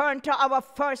return to our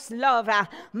first love.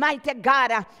 Mighty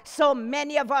God, so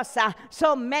many of us,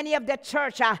 so many of the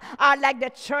church are like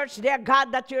the church, dear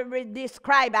God, that you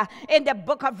describe in the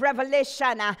book of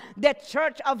Revelation, the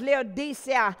church of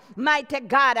Laodicea. Mighty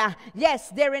God, yes,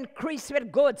 they're increased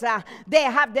with goods. They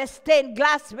have the stained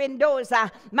glass windows.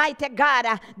 Mighty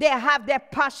God, they have their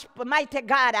plush. Mighty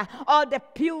God, all the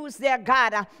pews, their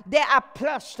God, they are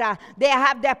plushed. They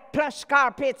have their plush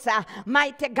carpets.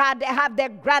 Mighty God, they have their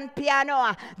grand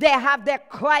piano. They have their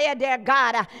choir, their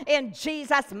God, in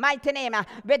Jesus' mighty name,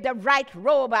 with the right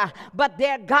robe. But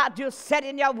their God, you said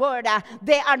in your word,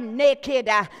 they are naked.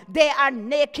 They are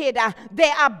naked.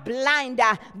 They are blind.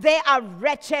 They are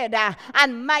wretched.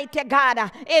 And mighty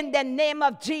God, in the name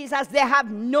of Jesus, they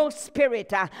have no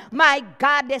spirit. My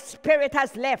God, the spirit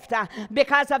has left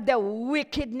because of the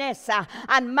wickedness.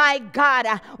 And my God,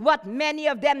 what many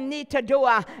of them need to do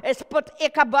is put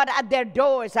Ichabod at their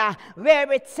doors,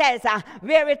 where it says,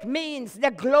 where it means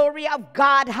the glory of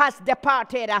God has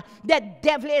departed. The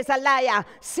devil is a liar.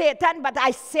 Satan, but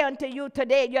I say unto you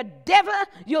today, you devil,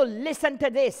 you listen to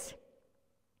this.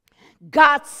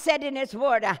 God said in his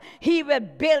word, he will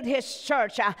build his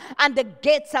church, and the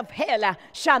gates of hell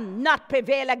shall not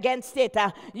prevail against it.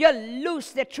 You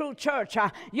lose the true church.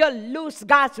 You lose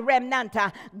God's remnant.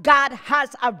 God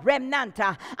has a remnant,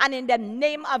 and in the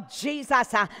name of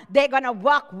Jesus, they're going to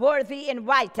walk worthy in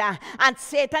white. And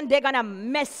Satan, they're going to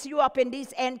mess you up in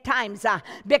these end times,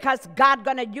 because God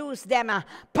going to use them.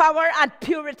 Power and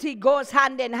purity goes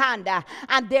hand in hand,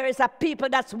 and there is a people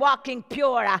that's walking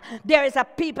pure. There is a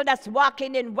people that's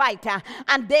walking in white,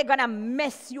 and they're gonna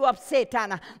mess you up,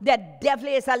 Satan. The devil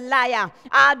is a liar.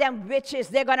 All them witches,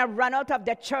 they're gonna run out of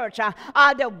the church.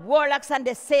 All the warlocks and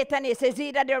the Satanists, is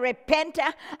either they repent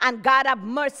and God have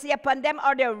mercy upon them,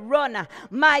 or they run.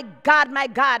 My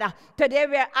God, today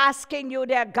we're asking you,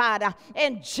 dear God,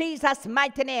 in Jesus'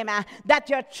 mighty name, that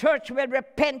your church will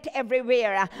repent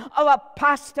everywhere. Our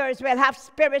pastors will have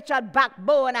spiritual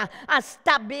backbone and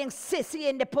stop being sissy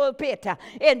in the pulpit.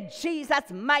 In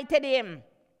Jesus' mighty name.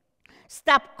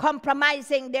 Stop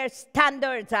compromising their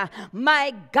standards.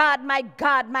 My God,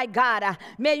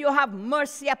 may you have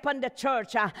mercy upon the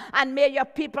church, and may your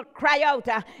people cry out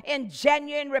in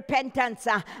genuine repentance,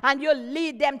 and you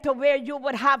lead them to where you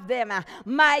would have them.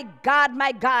 My God,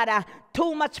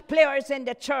 too much players in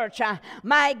the church.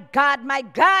 My God,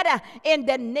 in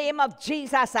the name of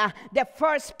Jesus, the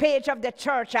first page of the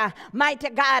church, mighty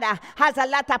God, has a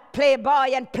lot of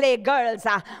playboy and playgirls.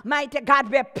 Mighty God,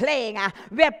 we're playing,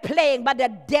 but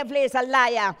the devil is a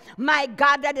liar. My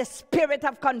God, that the spirit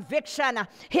of conviction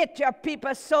hit your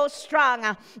people so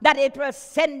strong that it will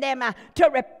send them to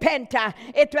repent.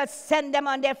 It will send them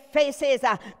on their faces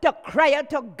to cry out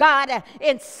to God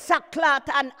in sackcloth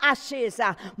and ashes.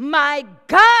 My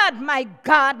God,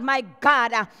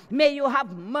 may you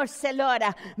have mercy, Lord.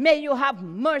 May you have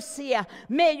mercy.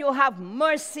 May you have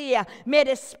mercy. May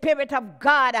the Spirit of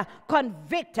God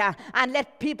convict and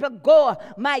let people go,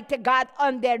 mighty God,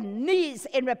 on their knees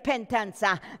in repentance.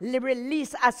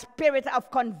 Release a spirit of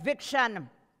conviction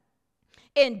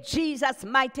in Jesus'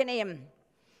 mighty name.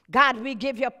 God, we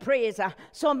give you praise.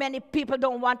 So many people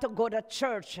don't want to go to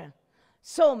church.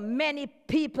 So many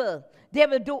people, they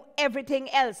will do everything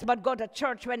else but go to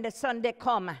church when the Sunday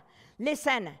come.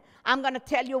 Listen, I'm going to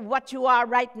tell you what you are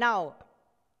right now.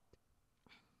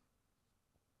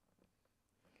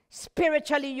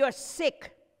 Spiritually, you're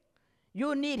sick.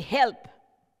 You need help.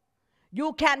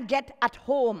 You can't get at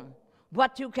home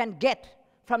what you can get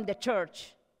from the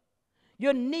church.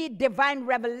 You need divine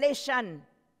revelation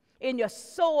in your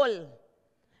soul.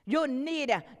 You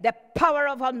need the power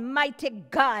of Almighty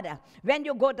God. When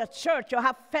you go to church, you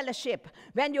have fellowship.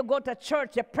 When you go to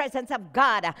church, the presence of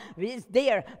God is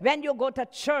there. When you go to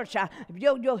church,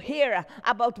 you hear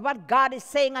about what God is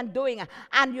saying and doing,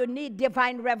 and you need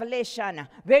divine revelation.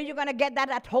 Where are you going to get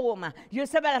that at home? You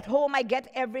say, well, at home I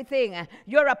get everything.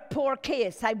 You're a poor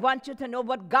case. I want you to know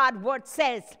what God's word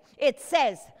says. It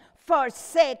says,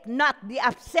 forsake not the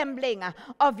assembling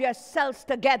of yourselves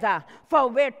together, for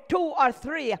where 2 or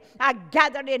 3 are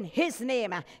gathered in his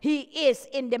name, he is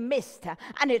in the midst,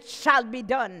 and it shall be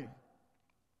done.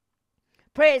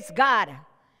 Praise God.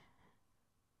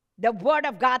 The word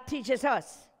of God teaches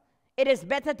us it is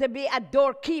better to be a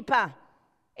doorkeeper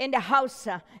in the house,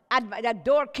 a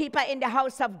doorkeeper in the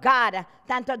house of God,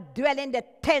 than to dwell in the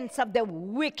tents of the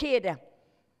wicked.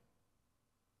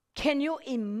 Can you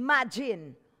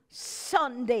imagine?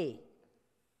 Sunday,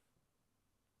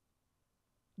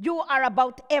 you are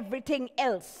about everything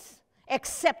else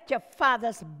except your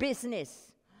father's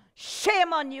business.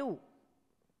 Shame on you.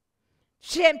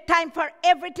 Shame time for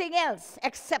everything else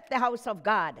except the house of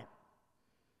God.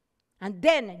 And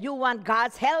then you want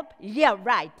God's help? Yeah,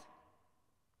 right.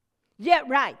 Yeah,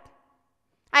 right.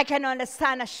 I can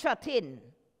understand a shut-in.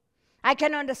 I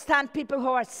can understand people who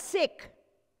are sick.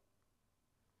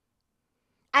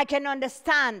 I can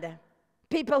understand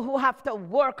people who have to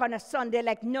work on a Sunday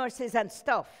like nurses and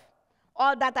stuff.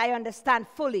 All that I understand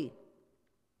fully.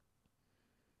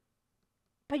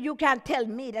 But you can't tell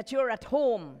me that you're at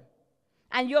home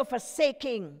and you're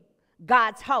forsaking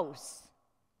God's house.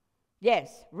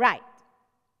 Yes, right.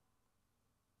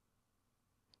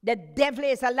 The devil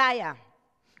is a liar.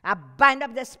 I bind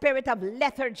up the spirit of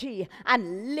lethargy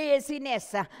and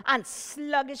laziness and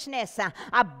sluggishness.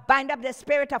 I bind up the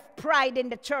spirit of pride in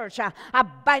the church. I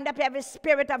bind up every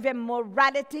spirit of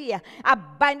immorality. I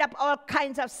bind up all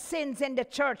kinds of sins in the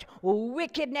church,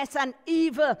 wickedness and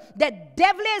evil. The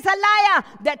devil is a liar.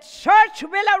 The church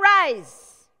will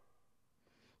arise.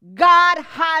 God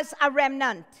has a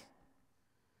remnant.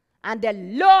 And the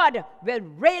Lord will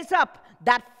raise up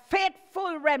that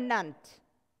faithful remnant.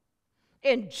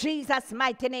 In Jesus'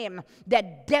 mighty name, the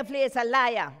devil is a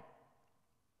liar.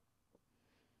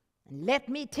 Let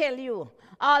me tell you,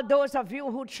 all those of you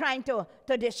who are trying to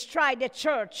destroy the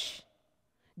church,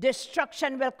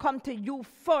 destruction will come to you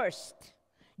first.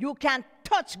 You can't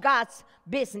touch God's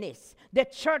business. The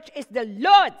church is the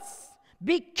Lord's.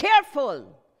 Be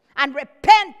careful and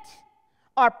repent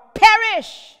or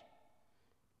perish.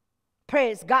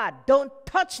 Praise God. Don't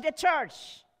touch the church.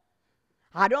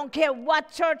 I don't care what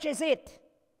church is it.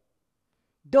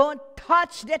 Don't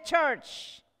touch the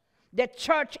church. The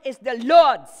church is the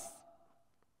Lord's.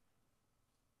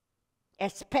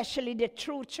 Especially the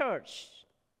true church.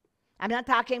 I'm not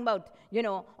talking about,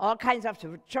 all kinds of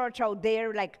church out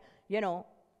there like,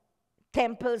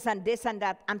 temples and this and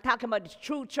that. I'm talking about the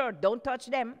true church. Don't touch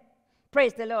them.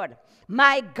 Praise the Lord.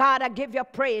 My God, I give you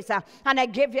praise and I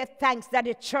give you thanks that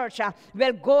the church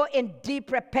will go in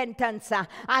deep repentance.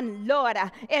 And Lord,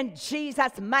 in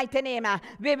Jesus' mighty name,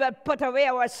 we will put away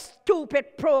our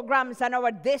stupid programs and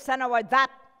our this and our that.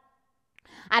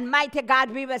 And mighty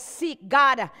God, we will seek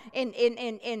God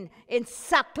in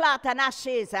sackcloth and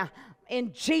ashes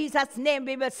In Jesus' name,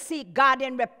 we will seek God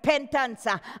in repentance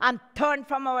and turn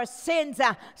from our sins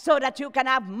so that you can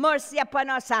have mercy upon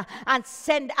us and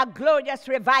send a glorious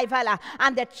revival.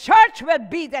 And the church will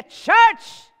be the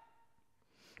church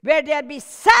where there'll be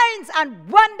signs and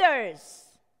wonders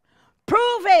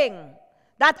proving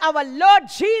that our Lord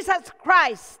Jesus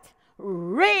Christ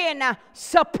reigns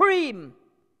supreme,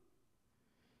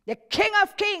 the King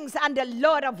of Kings and the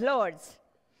Lord of Lords.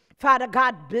 Father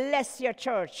God, bless your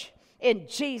church in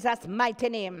Jesus' mighty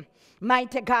name,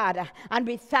 mighty God. And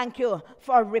we thank you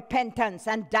for repentance,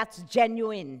 and that's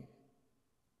genuine.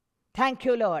 Thank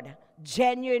you, Lord.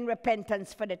 Genuine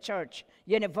repentance for the church,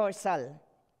 universal.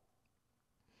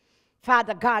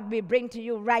 Father God, we bring to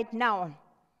you right now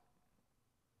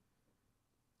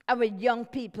our young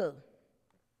people.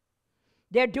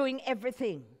 They're doing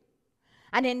everything.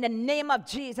 And in the name of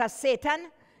Jesus, Satan,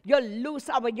 you'll lose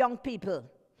our young people.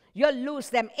 You'll lose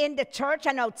them in the church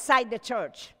and outside the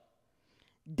church.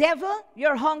 Devil,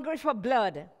 you're hungry for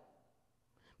blood.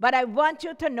 But I want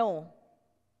you to know,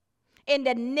 in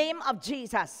the name of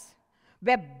Jesus,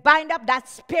 we bind up that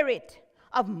spirit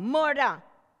of murder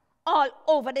all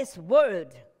over this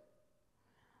world.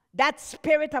 That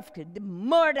spirit of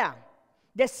murder,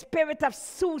 the spirit of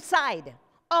suicide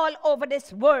all over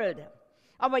this world.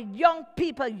 Our young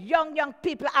people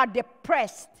are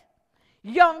depressed.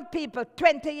 Young people,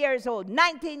 20 years old,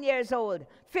 19 years old,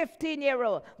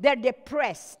 15-year-old, they're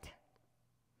depressed.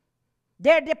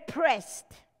 They're depressed.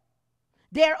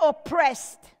 They're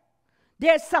oppressed.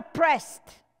 They're suppressed.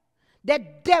 The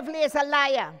devil is a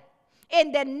liar.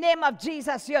 In the name of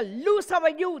Jesus, you'll lose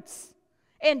our youths.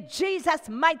 In Jesus'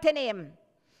 mighty name,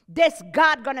 this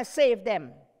God gonna save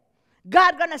them.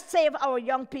 God gonna save our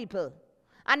young people.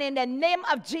 And in the name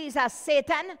of Jesus,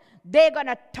 Satan, they're going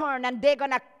to turn and they're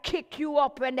going to kick you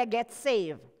up when they get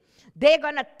saved. They're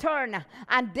going to turn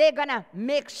and they're going to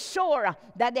make sure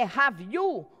that they have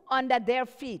you under their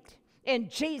feet. In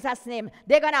Jesus' name,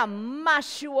 they're going to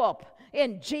mash you up.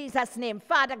 In Jesus' name,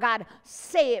 Father God,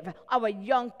 save our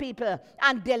young people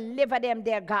and deliver them,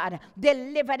 dear God.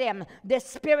 Deliver them, the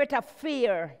spirit of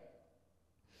fear.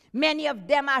 Many of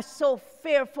them are so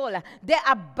fearful. They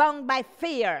are bound by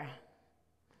fear.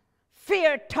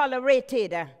 Fear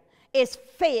tolerated is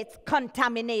faith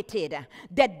contaminated.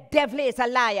 The devil is a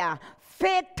liar.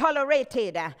 Faith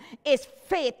tolerated is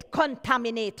faith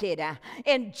contaminated.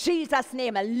 In Jesus'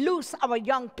 name, loose our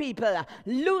young people.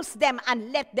 Loose them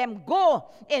and let them go.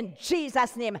 In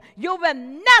Jesus' name, you will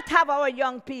not have our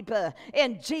young people.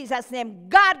 In Jesus' name,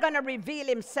 God gonna reveal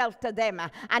himself to them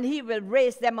and he will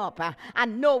raise them up.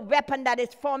 And no weapon that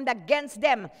is formed against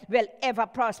them will ever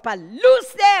prosper.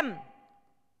 Loose them.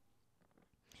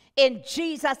 In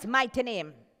Jesus' mighty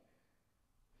name.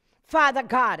 Father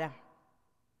God,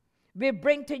 we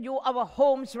bring to you our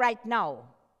homes right now.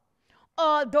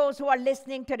 All those who are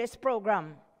listening to this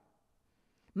program,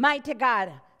 mighty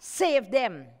God, save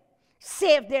them.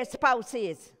 Save their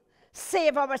spouses.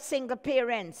 Save our single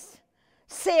parents.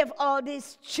 Save all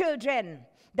these children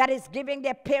that is giving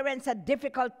their parents a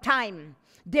difficult time.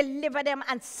 Deliver them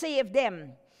and save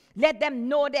them. Let them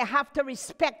know they have to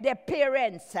respect their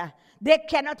parents. They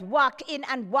cannot walk in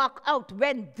and walk out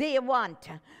when they want.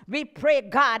 We pray,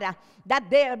 God, that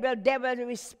they will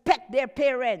respect their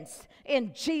parents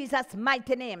in Jesus'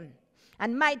 mighty name.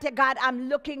 And mighty God, I'm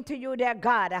looking to you, dear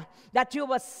God, that you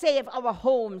will save our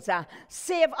homes.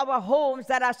 Save our homes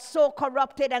that are so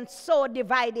corrupted and so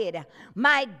divided.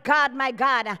 My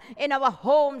God, in our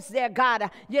homes, dear God,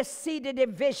 you see the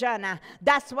division.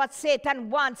 That's what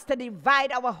Satan wants, to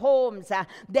divide our homes.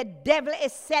 The devil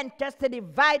is sent us to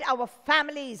divide our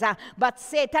families. But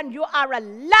Satan, you are a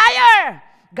liar.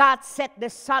 God set the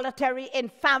solitary in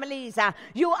families.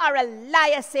 You are a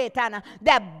liar, Satan.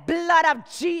 The blood of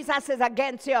Jesus is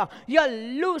against you. You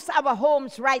lose our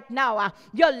homes right now.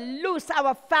 You lose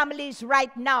our families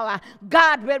right now.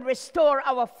 God will restore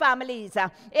our families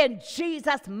in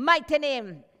Jesus' mighty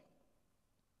name.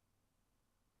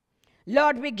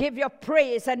 Lord, we give you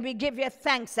praise and we give you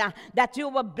thanks that you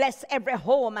will bless every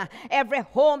home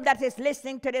that is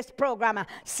listening to this program.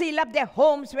 Seal up their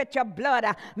homes with your blood.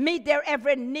 Meet their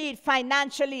every need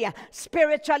financially,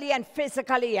 spiritually, and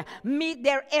physically. Meet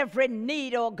their every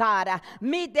need, oh God.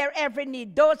 Meet their every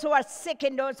need. Those who are sick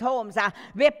in those homes,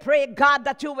 we pray, God,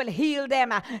 that you will heal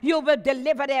them. You will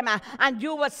deliver them and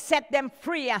you will set them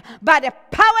free. By the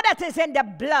power that is in the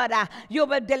blood, you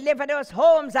will deliver those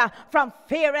homes from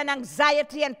fear and anxiety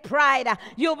anxiety and pride.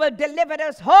 You will deliver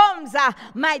those homes,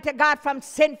 mighty God, from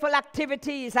sinful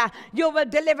activities. You will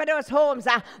deliver those homes,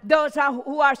 those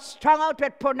who are strung out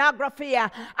with pornography.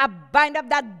 I bind up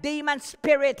that demon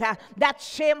spirit, that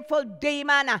shameful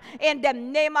demon, in the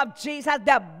name of Jesus.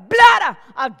 The blood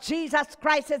of Jesus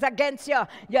Christ is against you.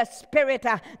 Your spirit,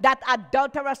 that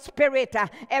adulterous spirit,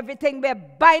 everything we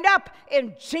bind up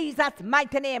in Jesus'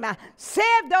 mighty name.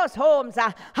 Save those homes.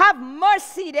 Have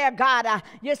mercy there, God.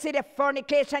 You see the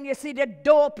fornication, you see the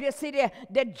dope, you see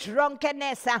the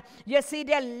drunkenness, you see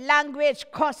the language,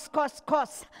 cuss,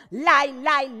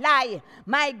 lie.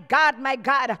 My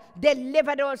God,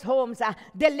 deliver those homes,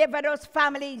 deliver those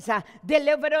families,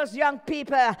 deliver those young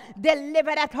people,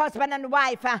 deliver that husband and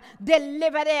wife,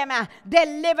 deliver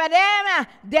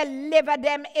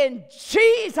them in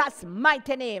Jesus'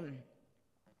 mighty name,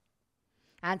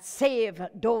 and save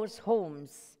those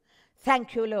homes.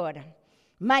 Thank you, Lord.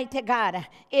 Mighty God,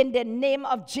 in the name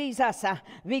of Jesus,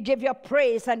 we give you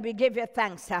praise and we give you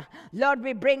thanks. Lord,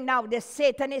 we bring now the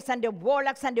Satanists and the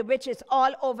warlocks and the witches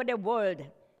all over the world.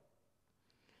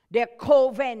 Their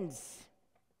covens.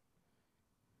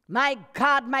 My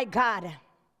God.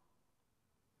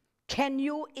 Can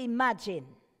you imagine?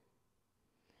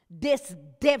 This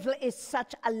devil is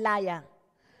such a liar.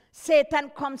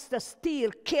 Satan comes to steal,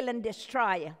 kill, and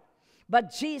destroy.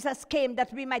 But Jesus came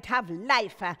that we might have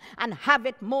life and have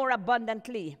it more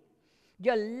abundantly.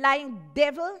 You lying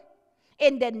devil,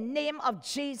 in the name of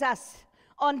Jesus,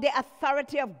 on the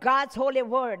authority of God's holy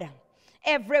word,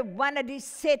 every one of these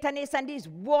Satanists and these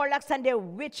warlocks and the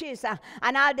witches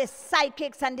and all the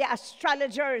psychics and the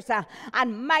astrologers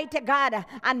and mighty God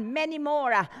and many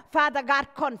more, Father God,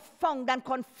 confound and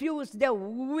confuse the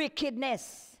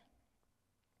wickedness.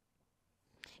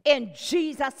 In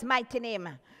Jesus' mighty name,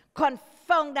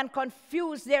 confound and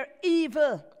confuse their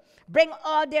evil. Bring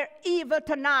all their evil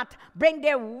to naught. Bring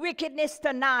their wickedness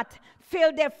to naught.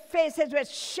 Fill their faces with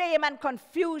shame and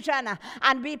confusion.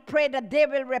 And we pray that they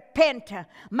will repent.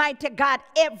 Mighty God,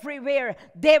 everywhere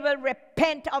they will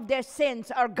repent of their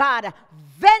sins. Or God,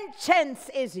 vengeance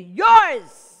is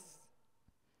yours.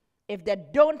 If they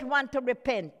don't want to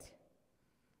repent.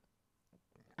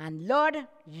 And Lord,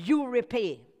 you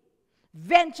repay.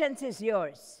 Vengeance is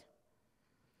yours.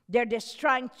 They're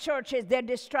destroying churches. They're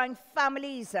destroying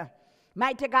families.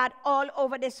 Mighty God, all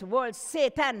over this world,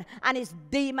 Satan and his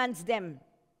demons them.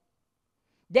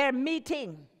 They're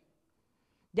meeting.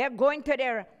 They're going to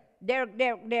their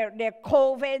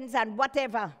covens and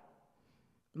whatever.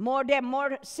 They're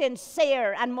more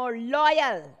sincere and more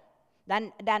loyal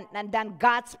than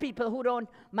God's people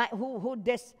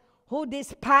who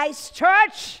despise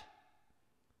church.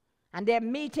 And they're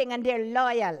meeting and they're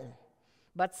loyal.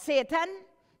 But Satan,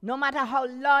 no matter how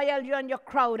loyal you and your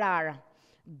crowd are,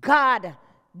 God,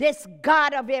 this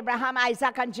God of Abraham,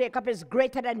 Isaac, and Jacob is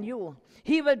greater than you.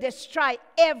 He will destroy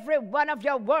every one of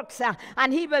your works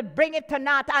and he will bring it to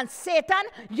naught. And Satan,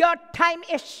 your time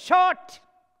is short.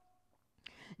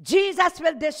 Jesus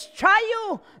will destroy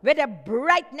you with the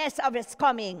brightness of his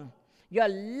coming. You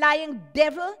lying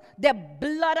devil, the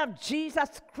blood of Jesus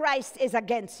Christ is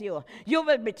against you. You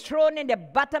will be thrown in the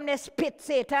bottomless pit,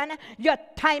 Satan. Your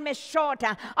time is short.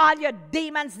 All your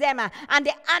demons, them, and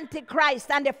the Antichrist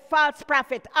and the false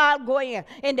prophet, all going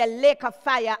in the lake of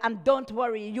fire. And don't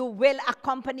worry, you will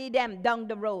accompany them down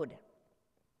the road.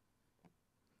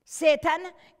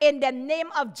 Satan, in the name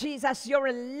of Jesus, you're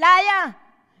a liar.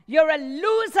 You're a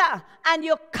loser, and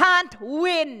you can't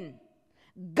win.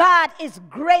 God is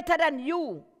greater than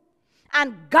you,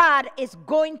 and God is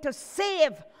going to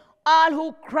save all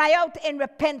who cry out in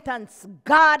repentance.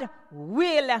 God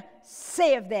will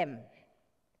save them.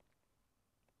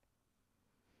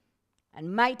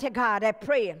 And mighty God, I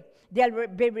pray there will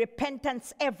be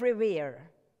repentance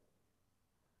everywhere.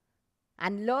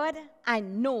 And Lord, I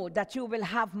know that you will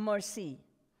have mercy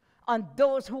on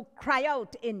those who cry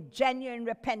out in genuine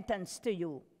repentance to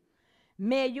you.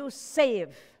 May you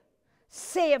save.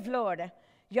 Save, Lord.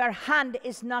 Your hand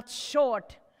is not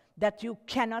short that you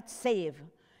cannot save.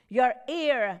 Your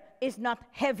ear is not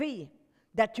heavy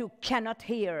that you cannot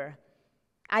hear.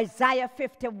 Isaiah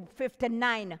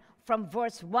 59 from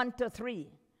verse 1 to 3.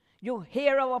 You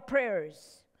hear our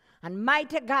prayers. And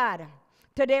mighty God,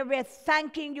 today we're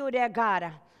thanking you, dear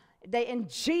God. in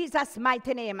Jesus'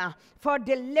 mighty name, for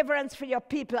deliverance for your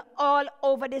people all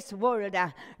over this world.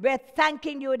 We're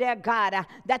thanking you, dear God,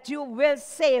 that you will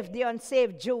save the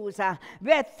unsaved Jews.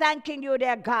 We're thanking you,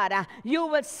 dear God, you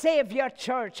will save your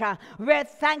church. We're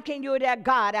thanking you, dear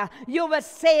God, you will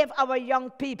save our young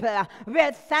people.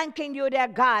 We're thanking you, dear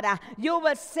God, you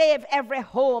will save every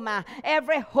home,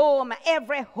 every home,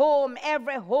 every home,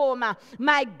 every home.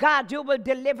 My God, you will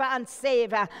deliver and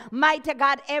save. Mighty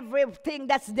God, everything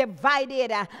that's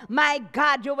divided, my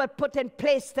God, you will put in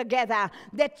place together.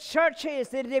 The churches,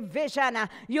 the division,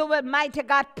 you will, mighty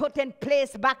God, put in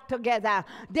place back together.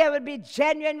 There will be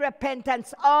genuine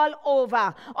repentance all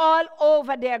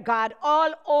over, dear God,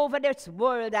 all over this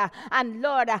world. And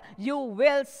Lord, you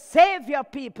will save your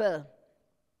people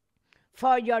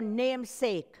for your name's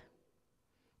sake.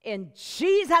 In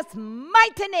Jesus'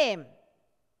 mighty name.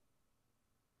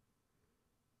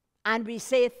 And we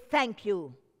say thank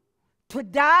you.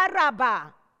 Toda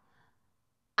Rabba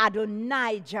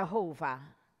Adonai Jehovah.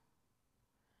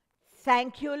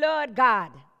 Thank you, Lord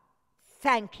God.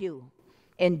 Thank you.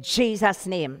 In Jesus'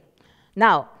 name.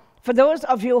 Now, for those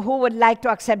of you who would like to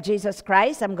accept Jesus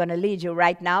Christ, I'm going to lead you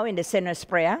right now in the sinner's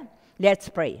prayer. Let's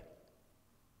pray.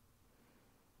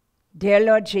 Dear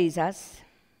Lord Jesus,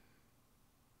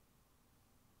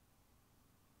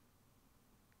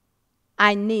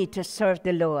 I need to serve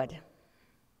the Lord.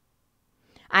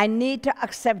 I need to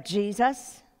accept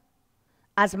Jesus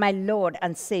as my Lord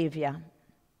and Savior.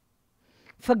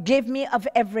 Forgive me of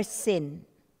every sin.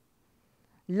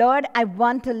 Lord, I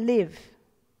want to live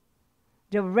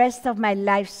the rest of my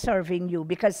life serving you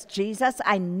because, Jesus,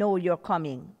 I know you're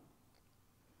coming.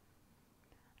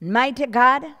 Mighty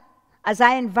God, as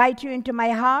I invite you into my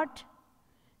heart,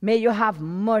 may you have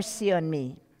mercy on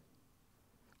me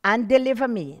and deliver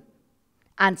me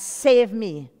and save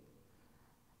me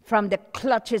from the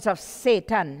clutches of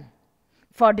Satan,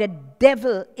 for the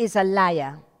devil is a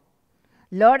liar.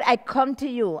 Lord, I come to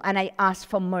you and I ask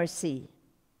for mercy.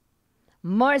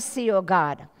 Mercy, O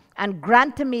God, and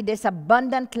grant to me this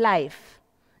abundant life,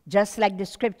 just like the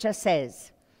scripture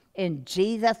says. In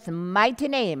Jesus' mighty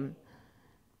name,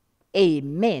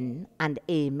 amen and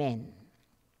amen.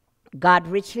 God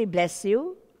richly bless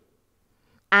you,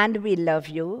 and we love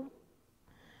you.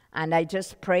 And I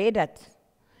just pray that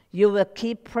you will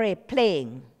keep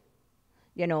playing.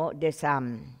 You know, this,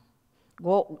 when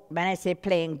I say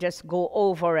playing, just go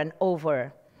over and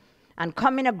over. And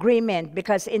come in agreement,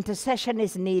 because intercession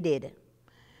is needed.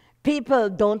 People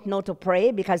don't know to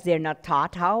pray because they're not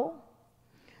taught how.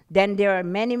 Then there are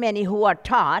many, many who are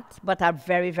taught, but are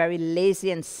very, very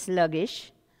lazy and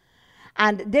sluggish.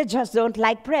 And they just don't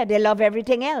like prayer. They love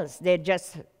everything else. They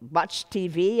just watch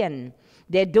TV and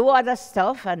they do other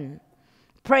stuff, and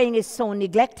praying is so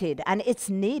neglected, and it's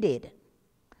needed.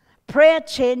 Prayer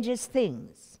changes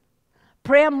things.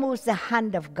 Prayer moves the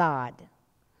hand of God.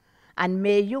 And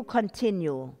may you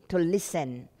continue to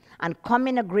listen and come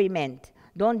in agreement.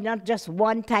 Don't not just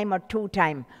one time or two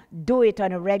times. Do it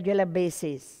on a regular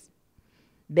basis,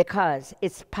 because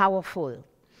it's powerful.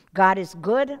 God is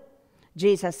good.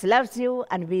 Jesus loves you,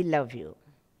 and we love you.